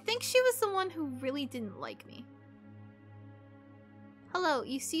 I think she was the one who really didn't like me. Hello,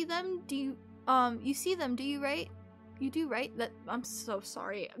 you see them? Do you see them, do you, right? You do, right? That, I'm so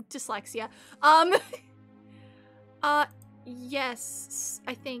sorry. Dyslexia. Yes,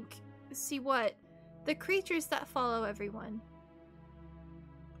 I think. See what? The creatures that follow everyone.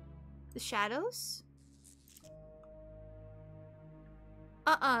 The shadows?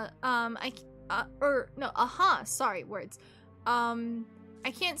 Sorry, words.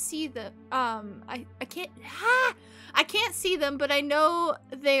 I can't see the, I can't see them, but I know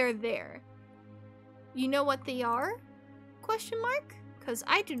they're there. You know what they are? Question mark? 'Cause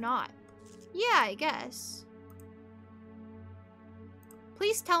I do not. Yeah, I guess.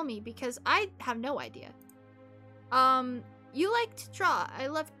 Please tell me, because I have no idea. You like to draw.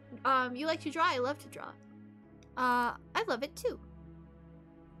 You like to draw. I love to draw. I love it too.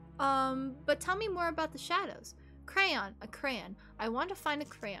 But tell me more about the shadows. Crayon. A crayon. I want to find a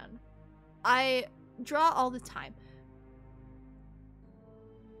crayon. I draw all the time.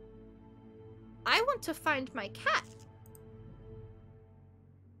 I want to find my cat.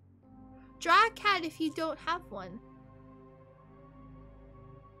 Draw a cat if you don't have one.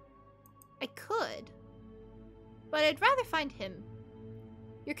 I could, but I'd rather find him.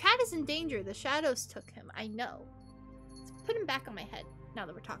 Your cat is in danger. The shadows took him. I know. Let's put him back on my head now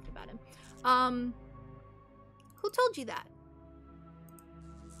that we're talking about him. Who told you that?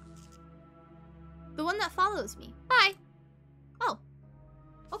 The one that follows me. Bye. Oh.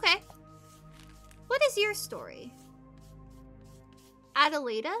 Okay. What is your story?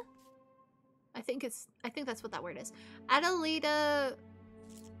 Adelaida? I think that's what that word is. Adelaida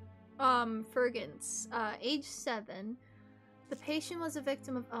Fergans, age 7. The patient was a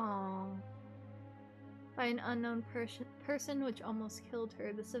victim of by an unknown person which almost killed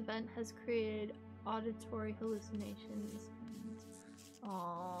her. This event has created auditory hallucinations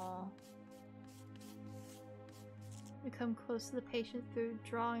and we come close to the patient through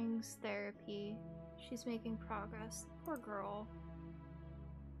drawings therapy. She's making progress. Poor girl.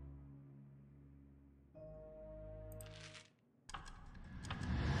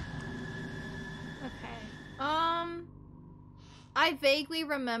 Okay. I vaguely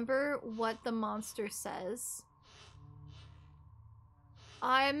remember what the monster says.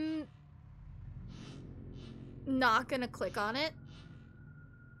 I'm not gonna click on it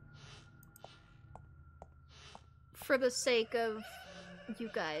for the sake of you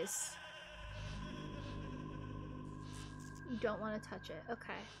guys. You don't want to touch it.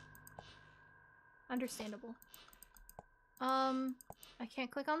 Okay. Understandable. I can't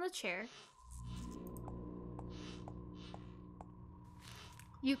click on the chair.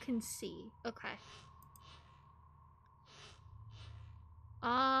 You can see. Okay.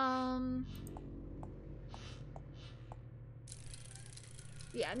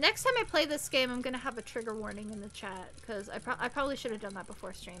 Yeah, next time I play this game, I'm gonna have a trigger warning in the chat, because I probably should have done that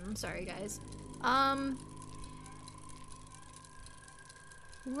before stream. I'm sorry, guys.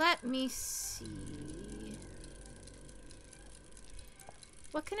 Let me see.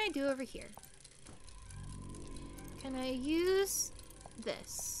 What can I do over here? Can I use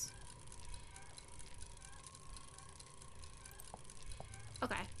this?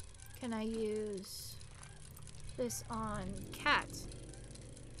 Okay. Can I use this on cat?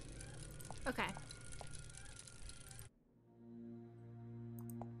 Okay.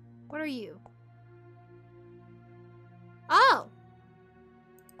 What are you? Oh!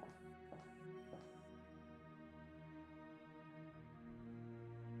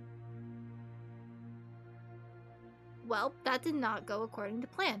 Well, that did not go according to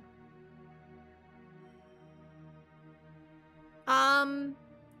plan.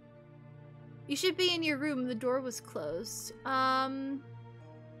 You should be in your room. The door was closed.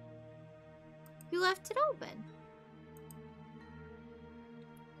 You left it open.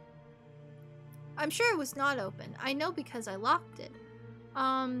 I'm sure it was not open. I know because I locked it.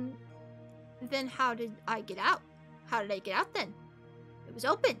 Then how did I get out? How did I get out then? It was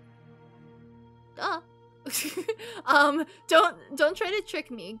open. Duh. Don't try to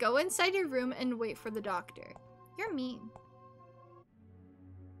trick me. Go inside your room and wait for the doctor. You're mean.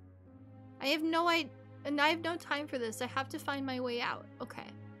 I have no time for this. I have to find my way out. Okay.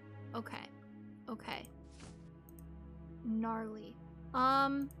 Okay. Okay. Gnarly.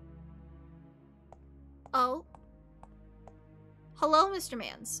 Oh. Hello, Mr.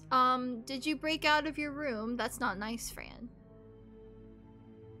 Mans. Did you break out of your room? That's not nice, Fran.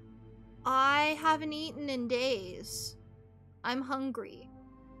 I haven't eaten in days. I'm hungry.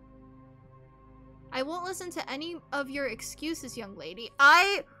 I won't listen to any of your excuses, young lady.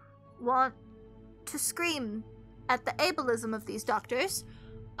 I want to scream at the ableism of these doctors.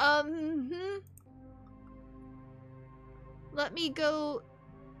 Let me go.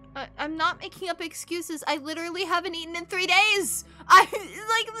 I'm not making up excuses. I literally haven't eaten in 3 days.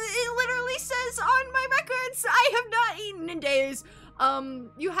 It literally says on my records, I have not eaten in days.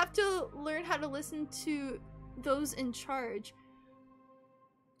 You have to learn how to listen to those in charge.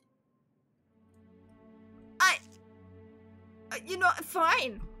 You know,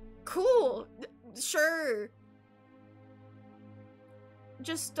 fine. Cool. Sure.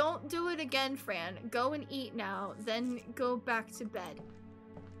 Just don't do it again, Fran. Go and eat now, then go back to bed.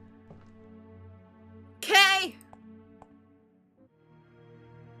 Okay!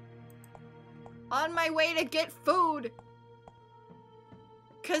 On my way to get food.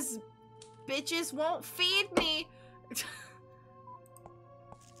 'Cause bitches won't feed me.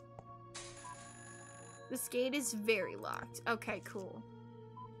 This gate is very locked. Okay, cool.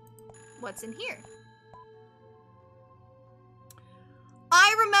 What's in here?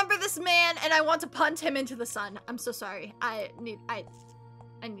 I remember this man and I want to punt him into the sun. I'm so sorry. I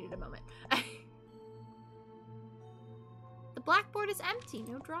needed a moment. The blackboard is empty,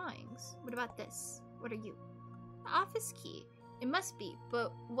 no drawings. What about this? What are you? The office key. It must be,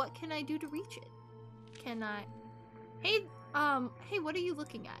 but what can I do to reach it? Can I? Hey, what are you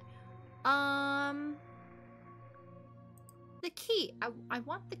looking at? The key. I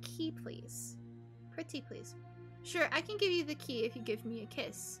want the key, please. Pretty, please. Sure, I can give you the key if you give me a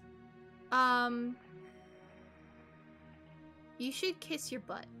kiss. You should kiss your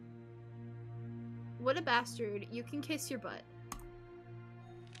butt. What a bastard. You can kiss your butt.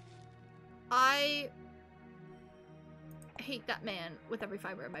 I hate that man with every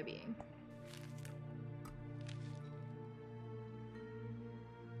fiber of my being.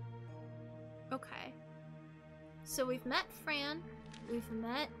 Okay. So we've met Fran. We've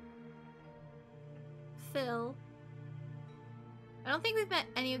met Phil. I don't think we've met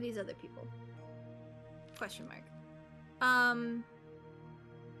any of these other people. Question mark.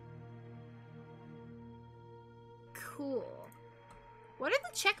 Cool. What do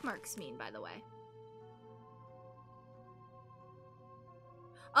the check marks mean, by the way?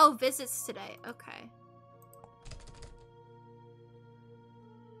 Oh, visits today. Okay.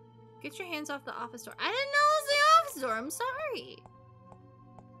 Get your hands off the office door. I didn't know it was the office door. I'm sorry.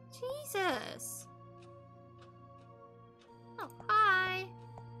 Jesus. Oh, hi.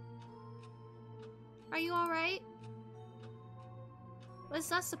 Are you alright? What's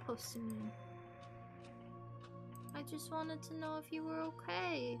that supposed to mean? I just wanted to know if you were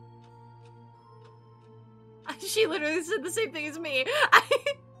okay. She literally said the same thing as me.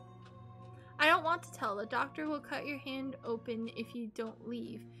 I don't want to tell. The doctor will cut your hand open if you don't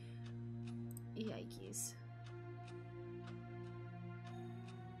leave. Yikes.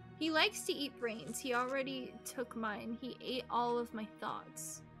 He likes to eat brains. He already took mine. He ate all of my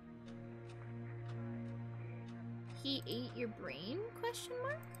thoughts. He ate your brain? Question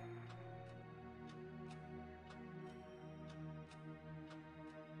mark?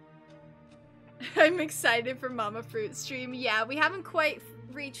 I'm excited for Mama Fruit stream. Yeah, we haven't quite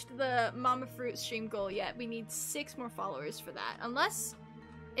reached the Mama Fruit stream goal yet. We need 6 more followers for that. Unless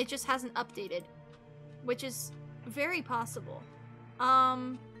it just hasn't updated, which is very possible.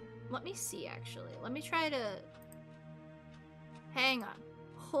 Let me see, actually. Let me try to... Hang on.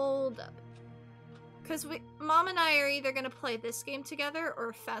 Hold up. Because Mom and I are either going to play this game together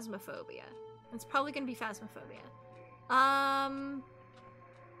or Phasmophobia. It's probably going to be Phasmophobia.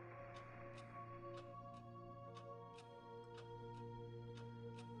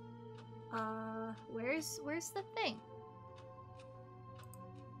 Where's the thing?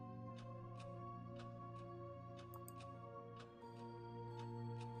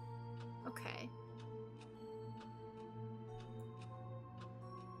 Okay.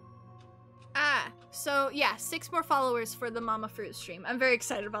 So yeah, 6 more followers for the Mama Fruit stream. I'm very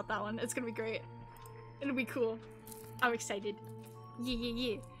excited about that one. It's gonna be great. It'll be cool. I'm excited.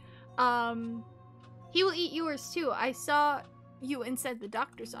 Yeah. He will eat yours too. I saw you inside the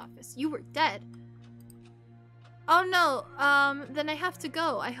doctor's office. You were dead. Oh no, then I have to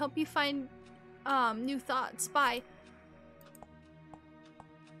go. I hope you find, new thoughts. Bye.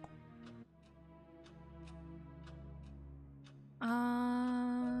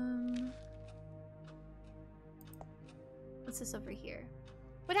 What's this over here?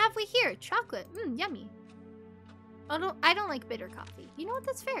 What have we here? Chocolate. Mmm, yummy. I don't like bitter coffee. You know what?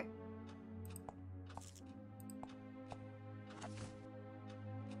 That's fair.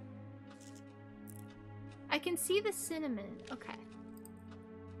 I can see the cinnamon. Okay.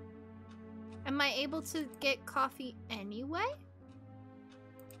 Am I able to get coffee anyway?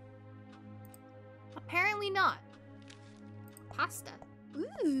 Apparently not. Pasta.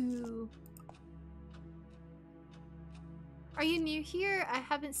 Ooh. Are you new here? I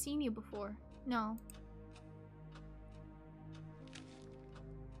haven't seen you before. No.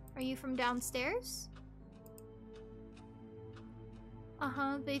 Are you from downstairs?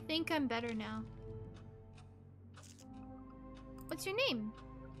 Uh-huh. They think I'm better now. What's your name?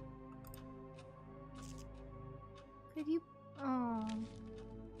 Could you... Oh...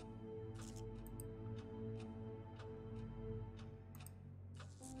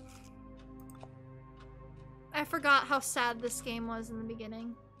 I forgot how sad this game was in the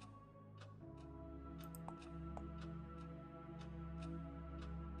beginning.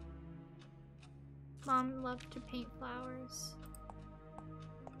 Mom loved to paint flowers.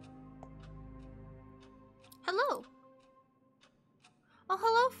 Hello! Oh,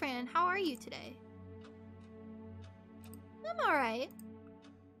 hello, Fran. How are you today? I'm alright.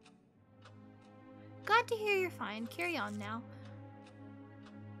 Glad to hear you're fine. Carry on now.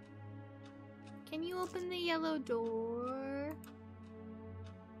 Can you open the yellow door?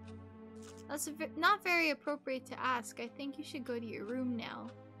 That's not very appropriate to ask. I think you should go to your room now.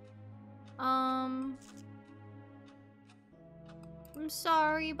 I'm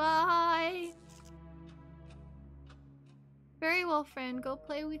sorry, bye. Very well, friend. Go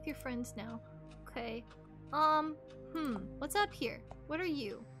play with your friends now. Okay. What's up here? What are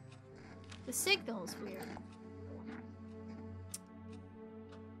you? The signal's weird.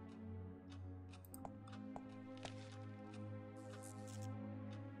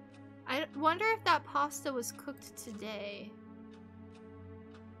 I wonder if that pasta was cooked today.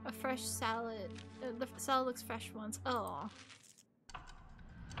 A fresh salad. The salad looks fresh once. Oh.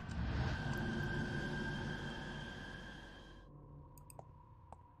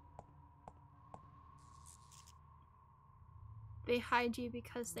 They hide you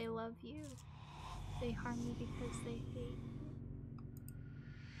because they love you. They harm you because they hate.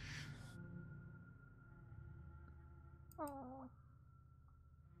 Oh.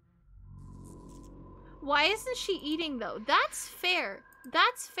 Why isn't she eating though? That's fair.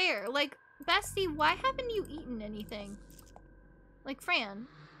 That's fair. Like, bestie, why haven't you eaten anything? Like, Fran.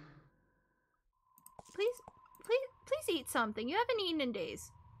 Please eat something. You haven't eaten in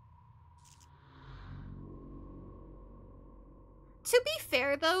days. To be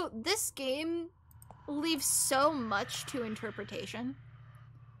fair though, this game leaves so much to interpretation.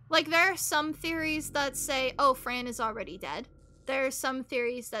 Like, there are some theories that say, oh, Fran is already dead. There are some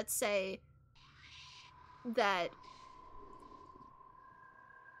theories that say that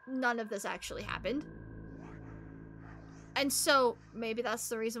none of this actually happened. And so, maybe that's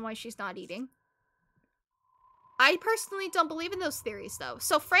the reason why she's not eating. I personally don't believe in those theories, though.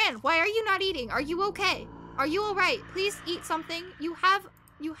 So, Fran, why are you not eating? Are you okay? Are you alright? Please eat something. You have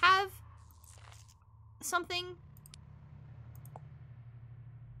something.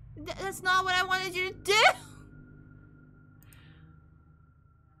 That's not what I wanted you to do!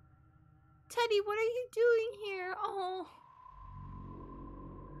 Teddy, what are you doing here? Oh.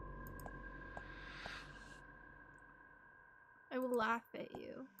 I will laugh at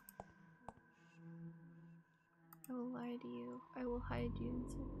you. I will lie to you. I will hide you.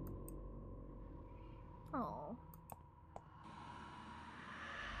 Oh.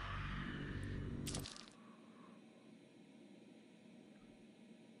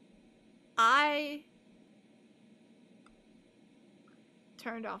 I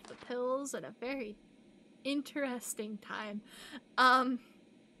turned off the pills at a very interesting time.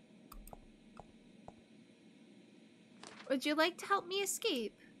 Would you like to help me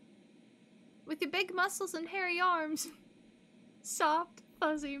escape? With your big muscles and hairy arms. Soft,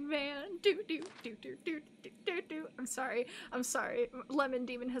 fuzzy man. Do. I'm sorry. Lemon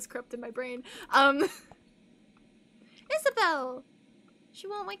Demon has corrupted my brain. Isabel! She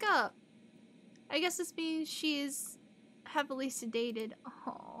won't wake up. I guess this means she's heavily sedated.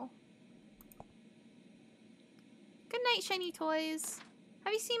 Oh. Good night, shiny toys.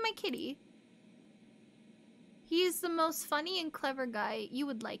 Have you seen my kitty? He is the most funny and clever guy. You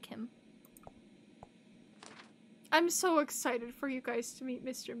would like him. I'm so excited for you guys to meet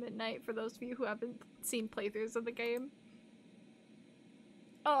Mr. Midnight, for those of you who haven't seen playthroughs of the game.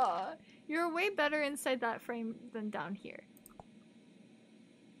 You're way better inside that frame than down here.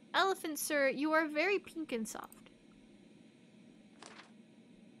 Elephant sir, you are very pink and soft.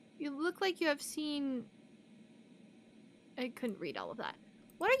 You look like you have seen... I couldn't read all of that.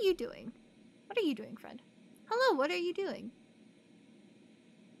 What are you doing? What are you doing, friend? Hello, what are you doing?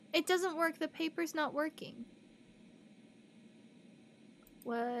 It doesn't work. The paper's not working.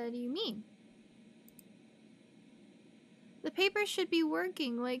 What do you mean? The paper should be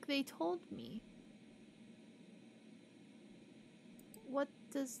working like they told me. What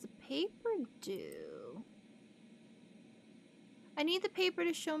does the paper do? I need the paper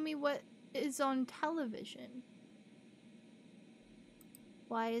to show me what is on television.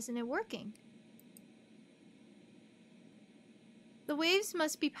 Why isn't it working? The waves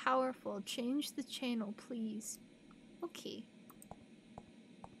must be powerful. Change the channel, please. Okay.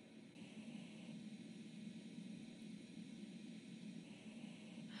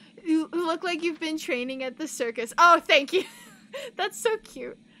 You look like you've been training at the circus. Oh, thank you. That's so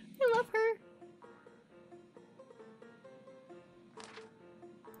cute. I love her.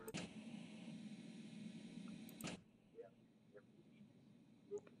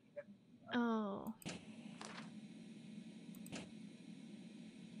 Oh.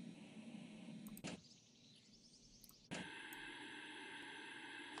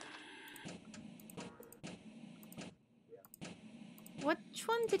 Which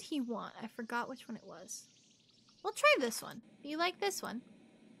one did he want? I forgot which one it was. We'll try this one. You like this one?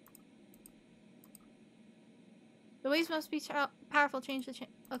 The waves must be powerful. Change the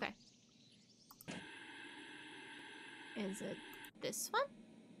channel. Okay. Is it this one?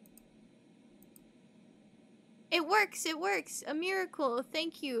 It works! It works! A miracle!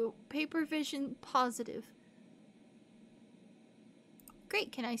 Thank you. Paper vision positive.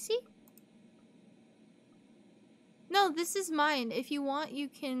 Great, can I see? No, this is mine. If you want, you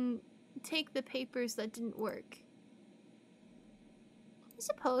can take the papers that didn't work. I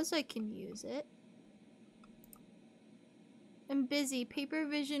suppose I can use it. I'm busy. Paper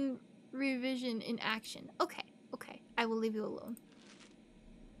vision revision in action. Okay, okay. I will leave you alone.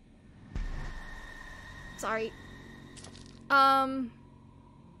 Sorry.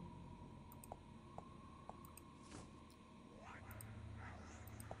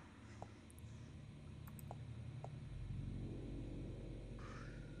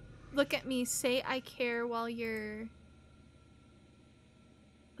 Look at me, say I care while you're...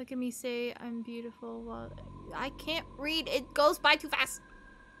 Look at me, say I'm beautiful while... I can't read, it goes by too fast!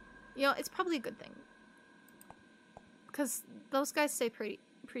 You know, it's probably a good thing. Because those guys say pretty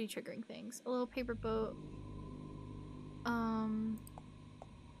triggering things. A little paper boat. I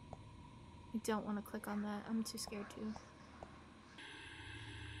don't want to click on that, I'm too scared to.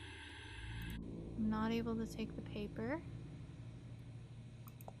 I'm not able to take the paper.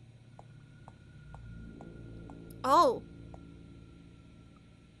 Oh!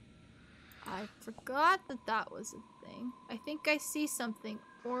 I forgot that that was a thing. I think I see something,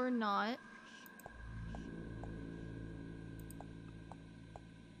 or not.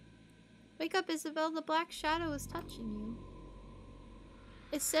 Wake up, Isabel, the black shadow is touching you.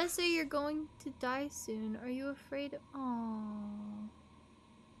 It says that you're going to die soon. Are you afraid? Aww.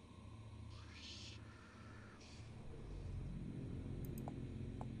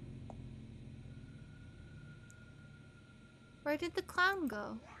 Where did the clown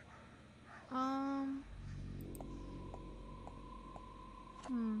go?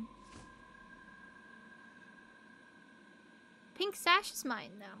 Pink sash is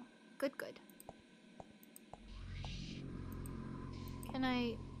mine now. Good, good. Can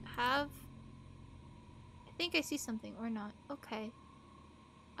I have... I think I see something, or not. Okay.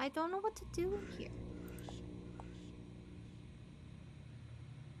 I don't know what to do here.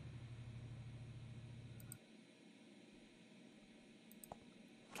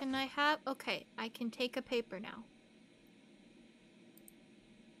 Can I have... Okay, I can take a paper now.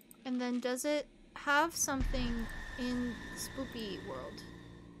 And then does it have something in Spoopy World?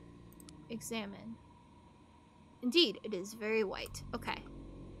 Examine. Indeed, it is very white. Okay.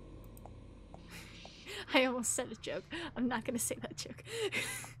 I almost said a joke. I'm not gonna say that joke.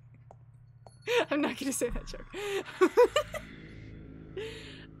 I'm not gonna say that joke.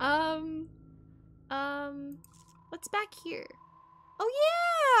 What's back here? Oh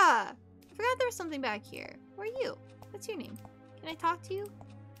yeah! I forgot there was something back here. Who are you? What's your name? Can I talk to you?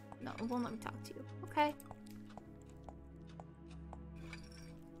 No, it won't let me talk to you. Okay.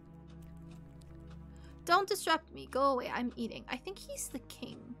 Don't disrupt me. Go away. I'm eating. I think he's the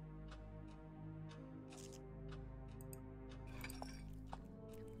king.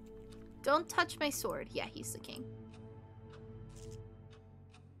 Don't touch my sword. Yeah, he's the king.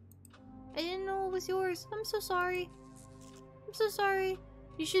 I didn't know it was yours. I'm so sorry. I'm so sorry.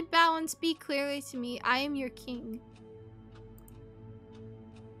 You should bow and speak clearly to me. I am your king.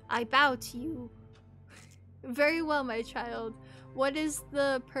 I bow to you. Very well, my child. What is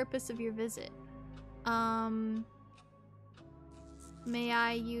the purpose of your visit? May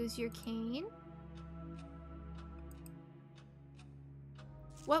I use your cane?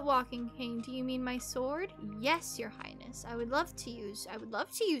 What walking cane? Do you mean my sword? Yes, your highness. I would love to use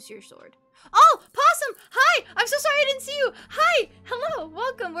your sword. Oh, Possum! Hi! I'm so sorry I didn't see you! Hi! Hello!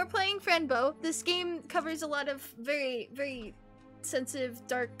 Welcome! We're playing Fran Bow. This game covers a lot of very, very sensitive,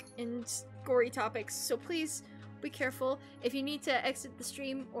 dark, and gory topics, so please be careful. If you need to exit the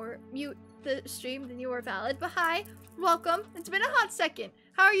stream or mute the stream, then you are valid. But hi! Welcome! It's been a hot second.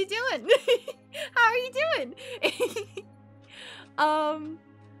 How are you doing? How are you doing?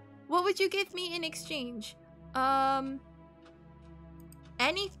 What would you give me in exchange?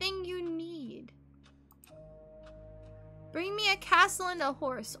 Anything you need. Bring me a castle and a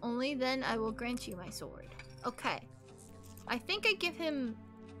horse. Only then I will grant you my sword. Okay. I think I give him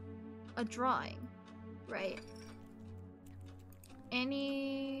a drawing, right?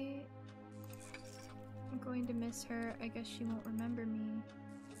 Annie... I'm going to miss her. I guess she won't remember me.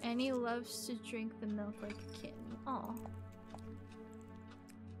 Annie loves to drink the milk like a kitten. Aw.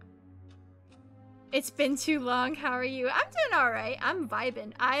 It's been too long. How are you? I'm doing alright. I'm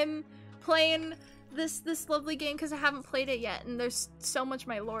vibing. I'm playing this lovely game because I haven't played it yet, and there's so much of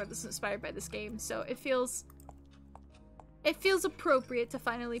my lore that's inspired by this game, so it feels appropriate to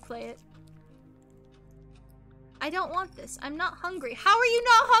finally play it. I don't want this. I'm not hungry. How are you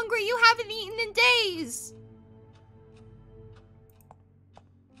not hungry? You haven't eaten in days!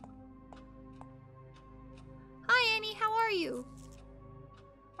 Hi, Annie. How are you?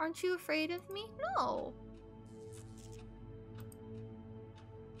 Aren't you afraid of me? No.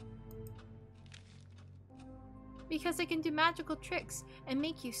 Because I can do magical tricks and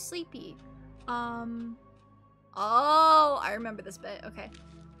make you sleepy. Oh, I remember this bit. Okay.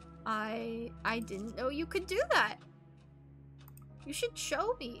 I didn't know you could do that. You should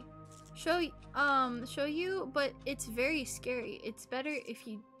show me. Show you, but it's very scary. It's better if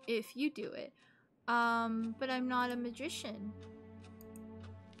you do it. But I'm not a magician.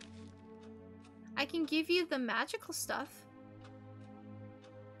 I can give you the magical stuff.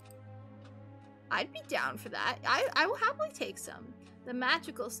 I'd be down for that. I will happily take some. The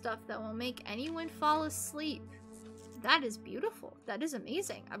magical stuff that will make anyone fall asleep. That is beautiful. That is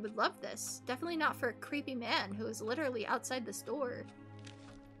amazing. I would love this. Definitely not for a creepy man who is literally outside the store.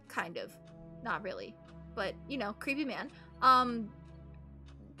 Kind of. Not really. But, you know, creepy man.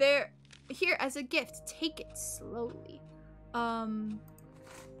 Here, as a gift, take it slowly.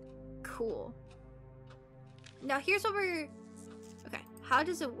 Cool. Now here's what we're... Okay, how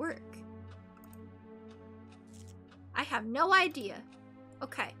does it work? I have no idea.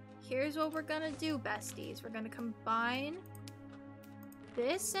 Okay, here's what we're gonna do, besties. We're gonna combine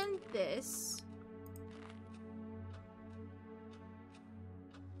this and this.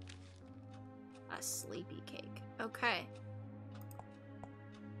 A sleepy cake. Okay.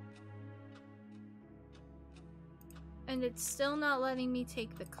 And it's still not letting me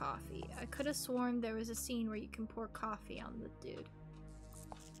take the coffee. I could have sworn there was a scene where you can pour coffee on the dude.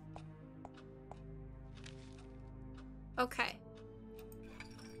 Okay.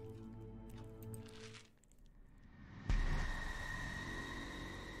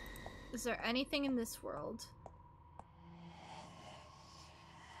 Is there anything in this world?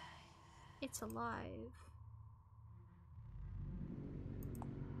 It's alive.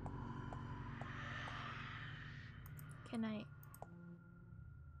 Can I?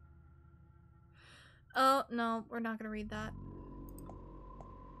 Oh, no, we're not gonna read that.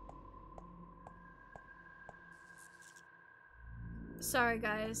 Sorry,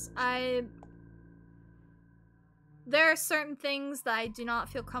 guys. There are certain things that I do not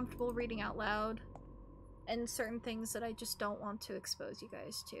feel comfortable reading out loud, and certain things that I just don't want to expose you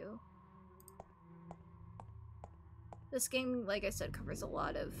guys to. This game, like I said, covers a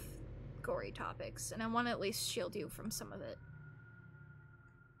lot of gory topics, and I want to at least shield you from some of it.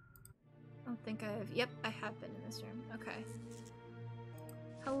 I don't think I have. Yep, I have been in this room. Okay.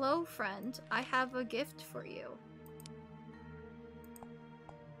 Hello, friend. I have a gift for you.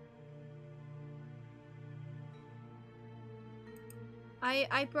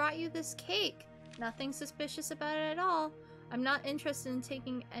 I brought you this cake. Nothing suspicious about it at all. I'm not interested in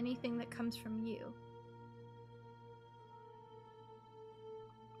taking anything that comes from you.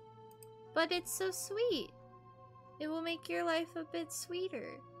 But it's so sweet. It will make your life a bit sweeter.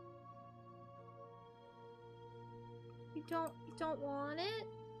 You don't want it?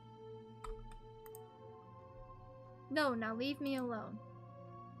 No, now leave me alone.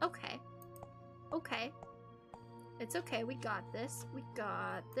 Okay. Okay. It's okay, we got this. We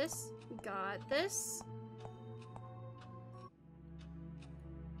got this. We got this.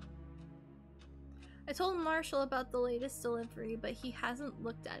 I told Marshall about the latest delivery, but he hasn't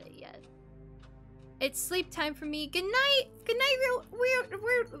looked at it yet. It's sleep time for me. Good night! Good night,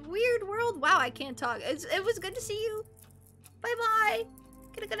 weird world. Wow, I can't talk. It was good to see you. Bye-bye.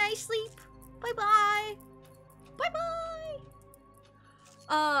 Get a good night's sleep. Bye-bye. Bye-bye.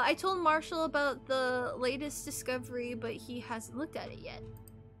 I told Marshall about the latest discovery, but he hasn't looked at it yet.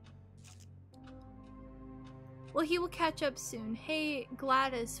 Well, he will catch up soon. Hey,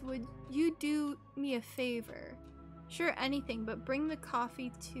 Gladys, would you do me a favor? Sure, anything, but bring the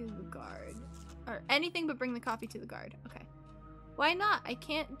coffee to the guard. Or anything but bring the coffee to the guard. Okay. Why not? I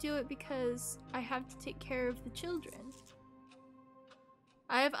can't do it because I have to take care of the children.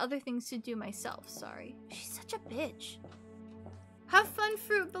 I have other things to do myself, sorry. She's such a bitch. Have fun,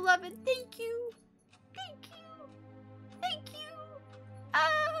 fruit, beloved. Thank you. Thank you. Thank you.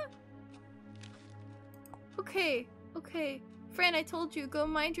 Ah! Okay, okay. Fran, I told you, go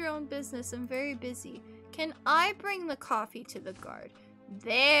mind your own business. I'm very busy. Can I bring the coffee to the guard?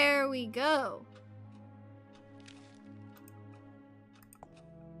 There we go.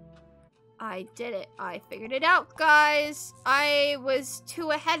 I did it. I figured it out, guys. I was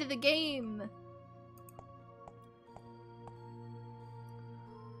too ahead of the game.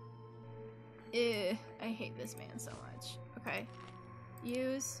 Ew, I hate this man so much. Okay.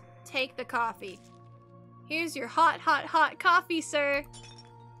 Use. Take the coffee. Here's your hot, hot, hot coffee, sir.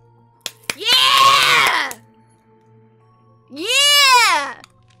 Yeah! Yeah!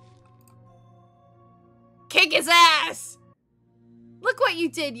 Kick his ass! Look what you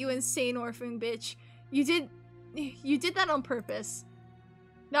did, you insane orphan bitch. You did that on purpose.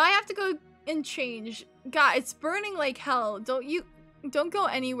 Now I have to go and change. God, it's burning like hell. Don't go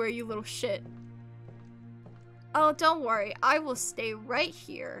anywhere, you little shit. Oh, don't worry. I will stay right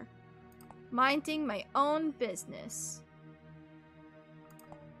here, minding my own business.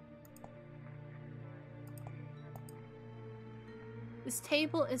 This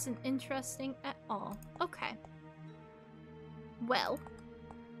table isn't interesting at all. Okay. Well.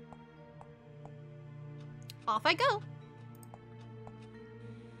 Off I go.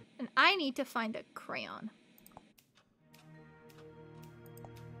 And I need to find a crayon.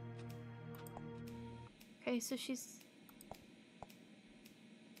 Okay, so she's...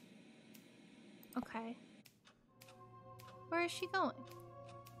 Okay. Where is she going?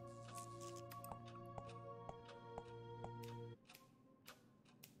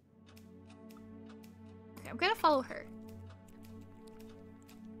 Okay, I'm gonna follow her.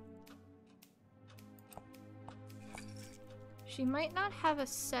 She might not have a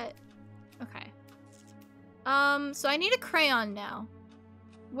set... Okay. So I need a crayon now.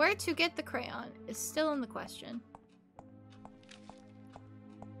 Where to get the crayon is still in the question.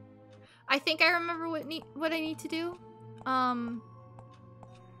 I think I remember what I need to do.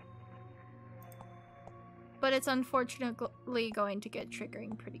 But it's unfortunately going to get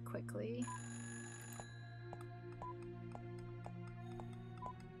triggering pretty quickly.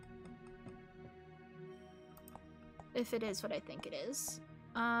 If it is what I think it is.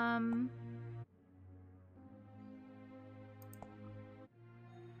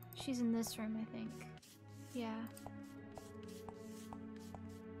 She's in this room, I think. Yeah.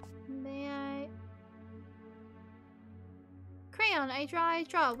 May I... Crayon! I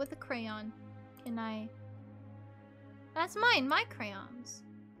draw with a crayon. Can I... That's mine! My crayons!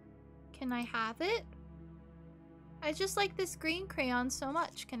 Can I have it? I just like this green crayon so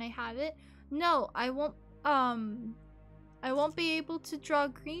much. Can I have it? No, I won't be able to draw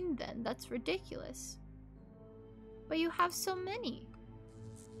green then. That's ridiculous. But you have so many.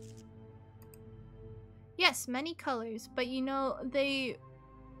 Yes, many colors, but you know, they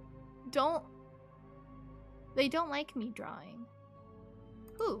don't like me drawing.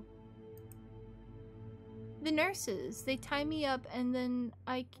 Who? The nurses. They tie me up and then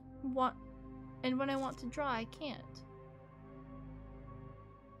and when I want to draw, I can't.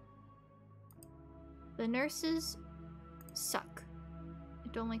 The nurses suck. I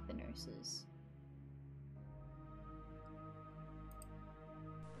don't like the nurses.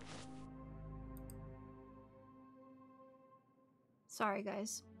 Sorry,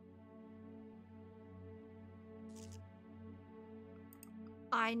 guys.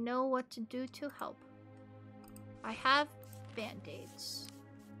 I know what to do to help. I have band-aids.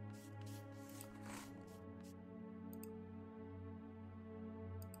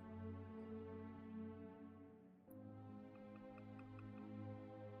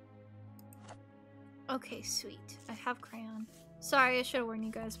 Okay, sweet. I have crayon. Sorry, I should have warned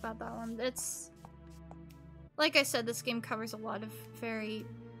you guys about that one. It's... Like I said, this game covers a lot of very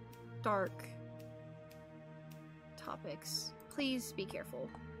dark topics. Please be careful.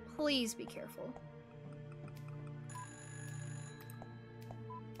 Please be careful.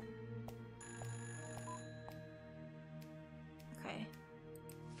 Okay.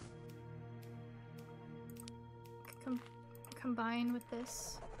 Combine with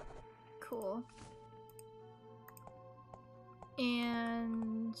this. Cool.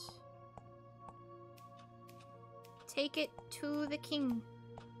 And take it to the king.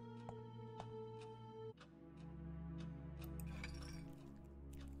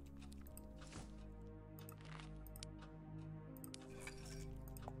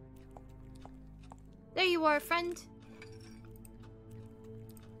 There you are, friend.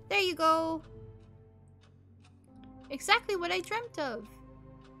 There you go. Exactly what I dreamt of.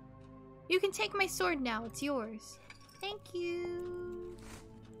 You can take my sword now. It's yours. Thank you.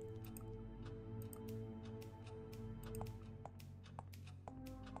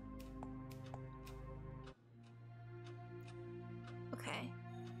 Okay.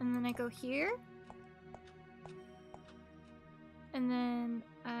 And then I go here. And then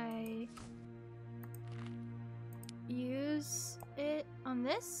I use it on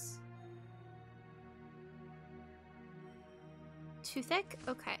this. Too thick?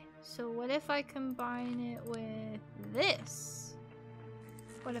 Okay. So what if I combine it with this?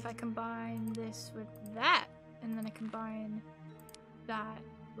 What if I combine this with that? And then I combine that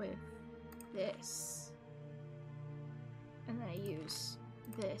with this. And then I use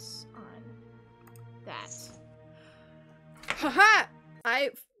this on that. Haha!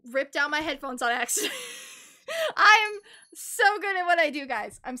 I ripped out my headphones on accident. I'm so good at what I do,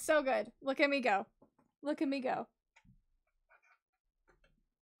 guys. I'm so good. Look at me go. Look at me go.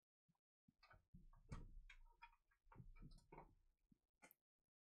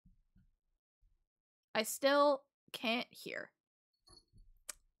 I still can't hear.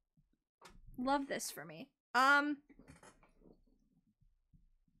 Love this for me. Hang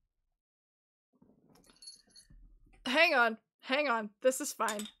on. Hang on. This is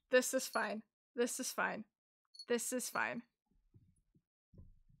fine. This is fine. This is fine. This is fine.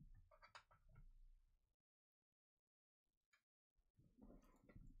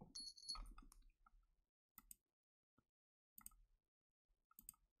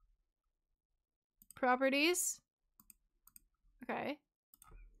 Properties. Okay.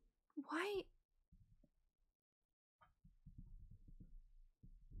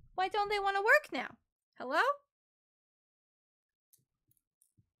 Why don't they want to work now? Hello?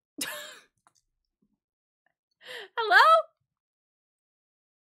 Hello?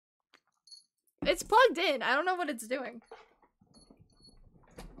 It's plugged in. I don't know what it's doing.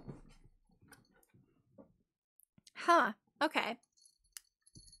 Huh. Okay.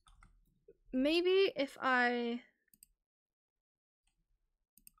 Maybe if I...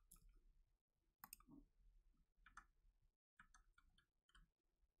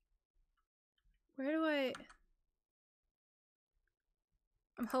 Where do I...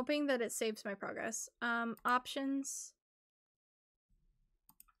 I'm hoping that it saves my progress. Options.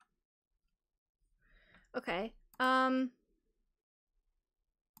 Okay.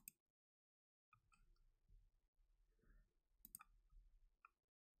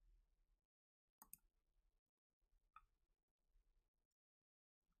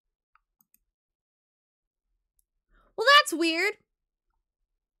 Well, that's weird.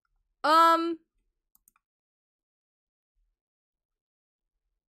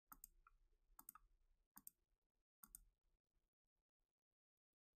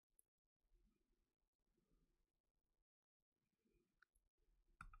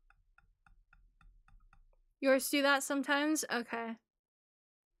 Yours do that sometimes? Okay.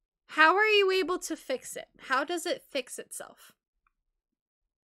 How are you able to fix it? How does it fix itself?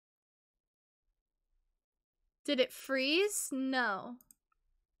 Did it freeze? No.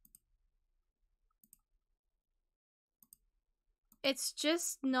 It's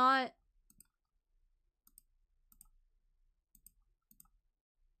just not...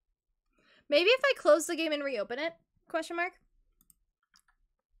 Maybe if I close the game and reopen it? Question mark?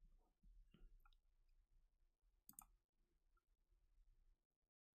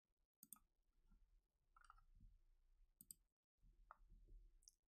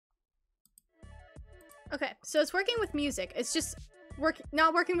 Okay, so it's working with music. It's just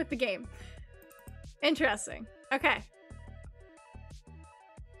not working with the game. Interesting. Okay.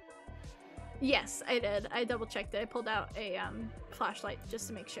 Yes, I did. I double checked it. I pulled out a flashlight just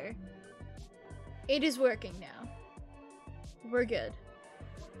to make sure. It is working now. We're good.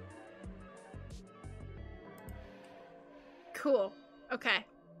 Cool. Okay.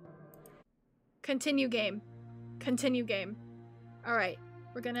 Continue game. Continue game. Alright.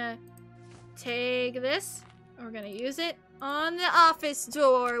 We're gonna take this. And we're gonna use it on the office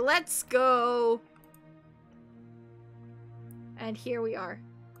door. Let's go. And here we are.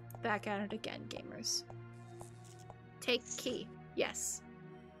 Back at it again, gamers. Take key. Yes.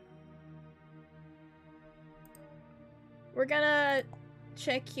 We're gonna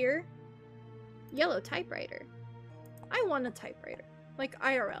check here. Yellow typewriter. I want a typewriter. Like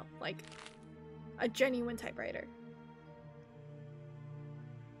IRL. Like a genuine typewriter.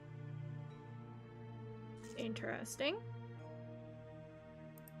 Interesting.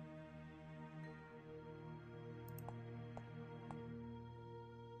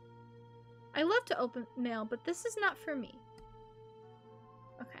 I love to open mail, but this is not for me.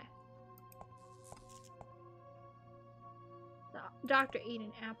 Okay. Doctor ate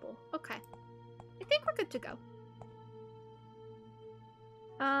an apple. Okay. I think we're good to go.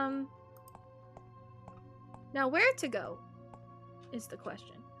 Now where to go is the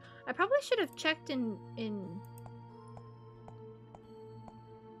question. I probably should have checked in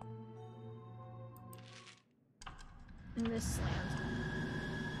this land.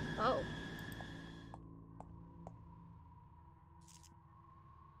 Oh.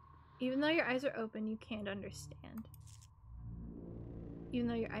 Even though your eyes are open, you can't understand. Even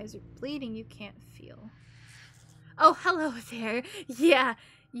though your eyes are bleeding, you can't feel. Oh, hello there. Yeah,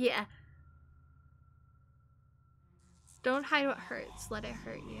 yeah. Don't hide what hurts. Let it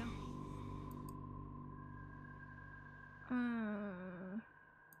hurt you.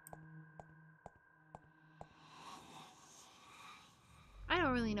 I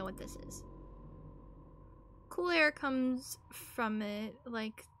don't really know what this is. Cool air comes from it,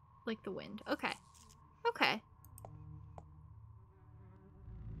 like the wind. Okay. Okay.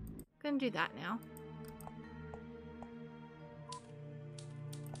 Gonna do that now.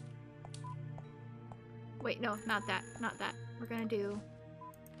 Wait, no, not that. Not that. We're gonna do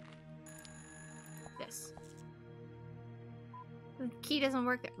this. The key doesn't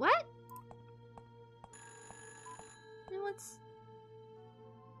work there. What? Then let's...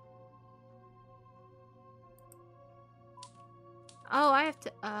 Oh, I have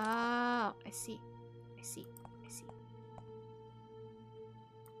to... Oh, I see. I see. I see.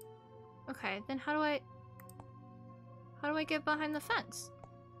 Okay, then how do I get behind the fence?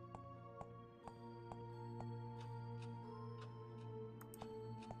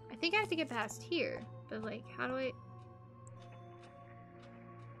 I think I have to get past here, but like, how do I...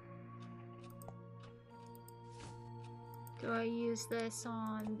 Do I use this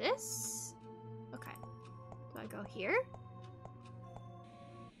on this? Okay. Do I go here?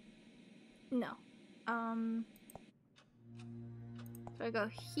 No. Do I go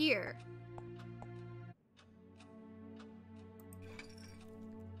here?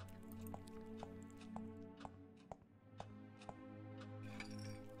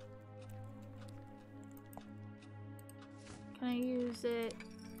 Can I use it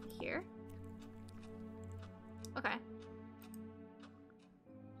here? Okay.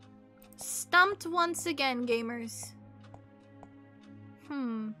 Stumped once again, gamers.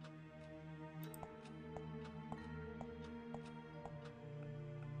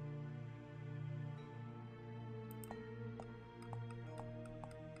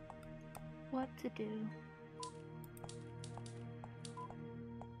 What to do?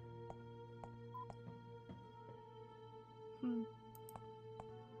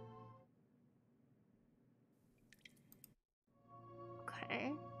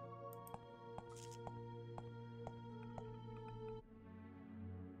 Okay.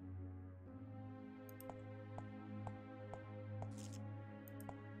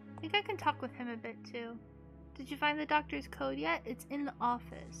 I think I can talk with him a bit too. Did you find the doctor's code yet? It's in the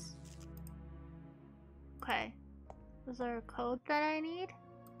office. Okay. Was there a code that I need?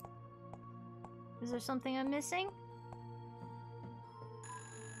 Is there something I'm missing?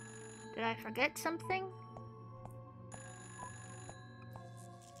 Did I forget something?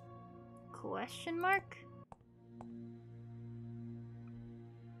 Question mark?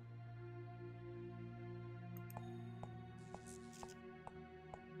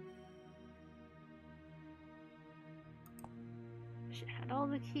 She had all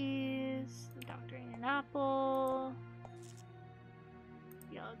the keys. The doctor ate an apple.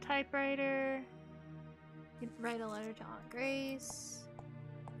 Yellow typewriter. You could write a letter to Aunt Grace.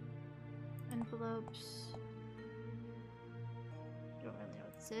 Envelopes. Don't really know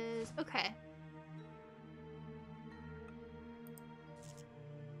what this is. Okay.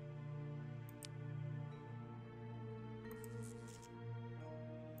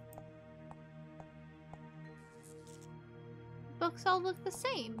 Books all look the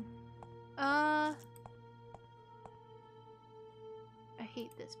same.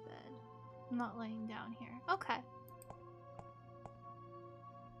 hate this bed. I'm not laying down here. Okay.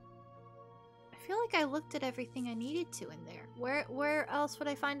 I feel like I looked at everything I needed to in there. Where else would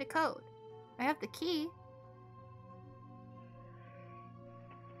I find a code? I have the key.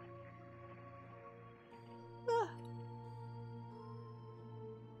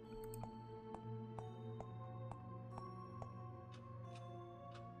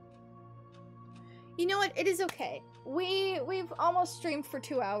 You know what? It is okay. We've almost streamed for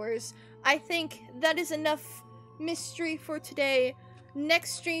 2 hours. I think that is enough mystery for today.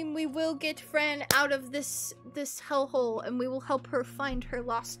 Next stream, we will get Fran out of this hellhole, and we will help her find her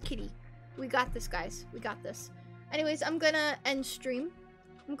lost kitty. We got this, guys. We got this. Anyways, I'm gonna end stream.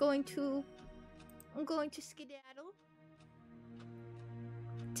 I'm going to skedaddle.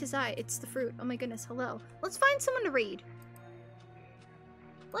 'Tis I. It's the fruit. Oh my goodness. Hello. Let's find someone to read.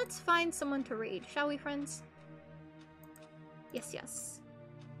 Let's find someone to raid, shall we, friends? Yes, yes.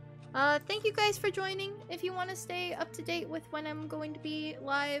 Thank you guys for joining. If you want to stay up to date with when I'm going to be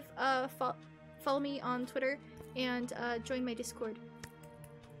live, follow me on Twitter and join my Discord.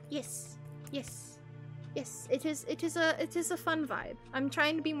 Yes, yes, yes. It is a fun vibe. I'm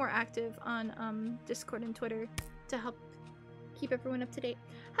trying to be more active on Discord and Twitter to help keep everyone up to date.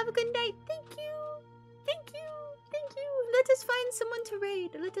 Have a good night. Thank you. Thank you. Thank you. Let us find someone to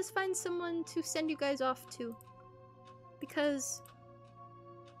raid. Let us find someone to send you guys off to. Because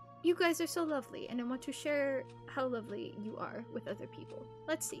you guys are so lovely, and I want to share how lovely you are with other people.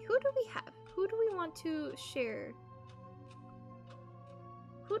 Let's see. Who do we have? Who do we want to share?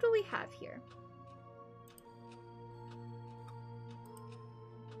 Who do we have here?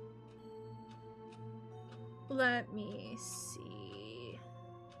 Let me see.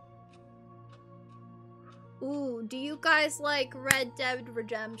 Ooh, do you guys like Red Dead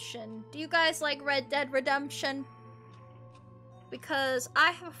Redemption? Do you guys like Red Dead Redemption? Because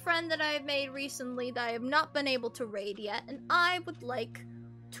I have a friend that I have made recently that I have not been able to raid yet, and I would like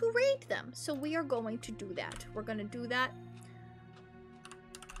to raid them. So we are going to do that. We're gonna do that.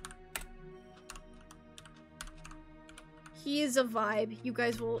 He is a vibe. You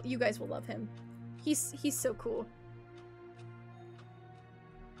guys will love him. He's so cool.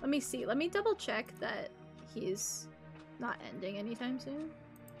 Let me see. Let me double check that he's not ending anytime soon.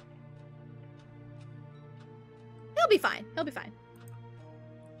 He'll be fine. He'll be fine.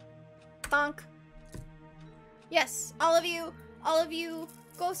 Bonk. Yes, all of you,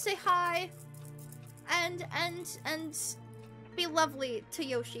 go say hi and be lovely to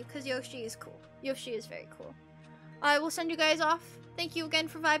Yoshi, because Yoshi is cool. Yoshi is very cool. I will send you guys off. Thank you again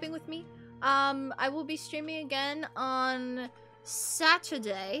for vibing with me. I will be streaming again on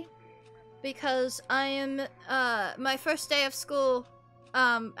Saturday because I am my first day of school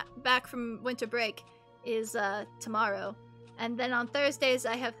back from winter break is tomorrow, and then on Thursdays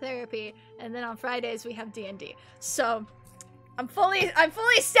I have therapy, and then on Fridays we have D&D. So I'm fully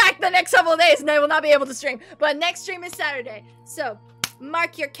stacked the next couple of days, and I will not be able to stream. But next stream is Saturday, so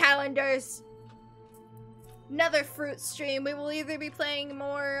mark your calendars. Another fruit stream. We will either be playing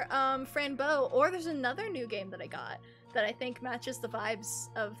more Fran Bow, or there's another new game that I got that I think matches the vibes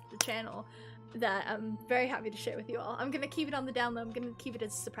of the channel that I'm very happy to share with you all. I'm gonna keep it on the download. I'm gonna keep it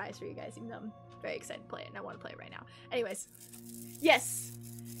as a surprise for you guys, even though I'm very excited to play it and I want to play it right now. Anyways, yes,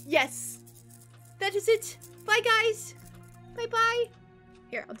 yes, that is it. Bye, guys. Bye bye.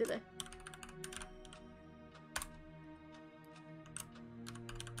 Here, I'll do the.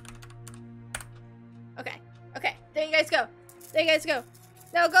 Okay. Okay, there you guys go. There you guys go.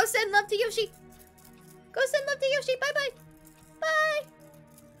 No, go send love to Yoshi. Go send love to Yoshi. Bye-bye. Bye.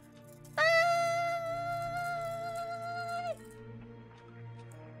 Bye.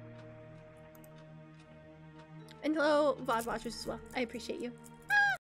 And hello, VOD watchers as well. I appreciate you.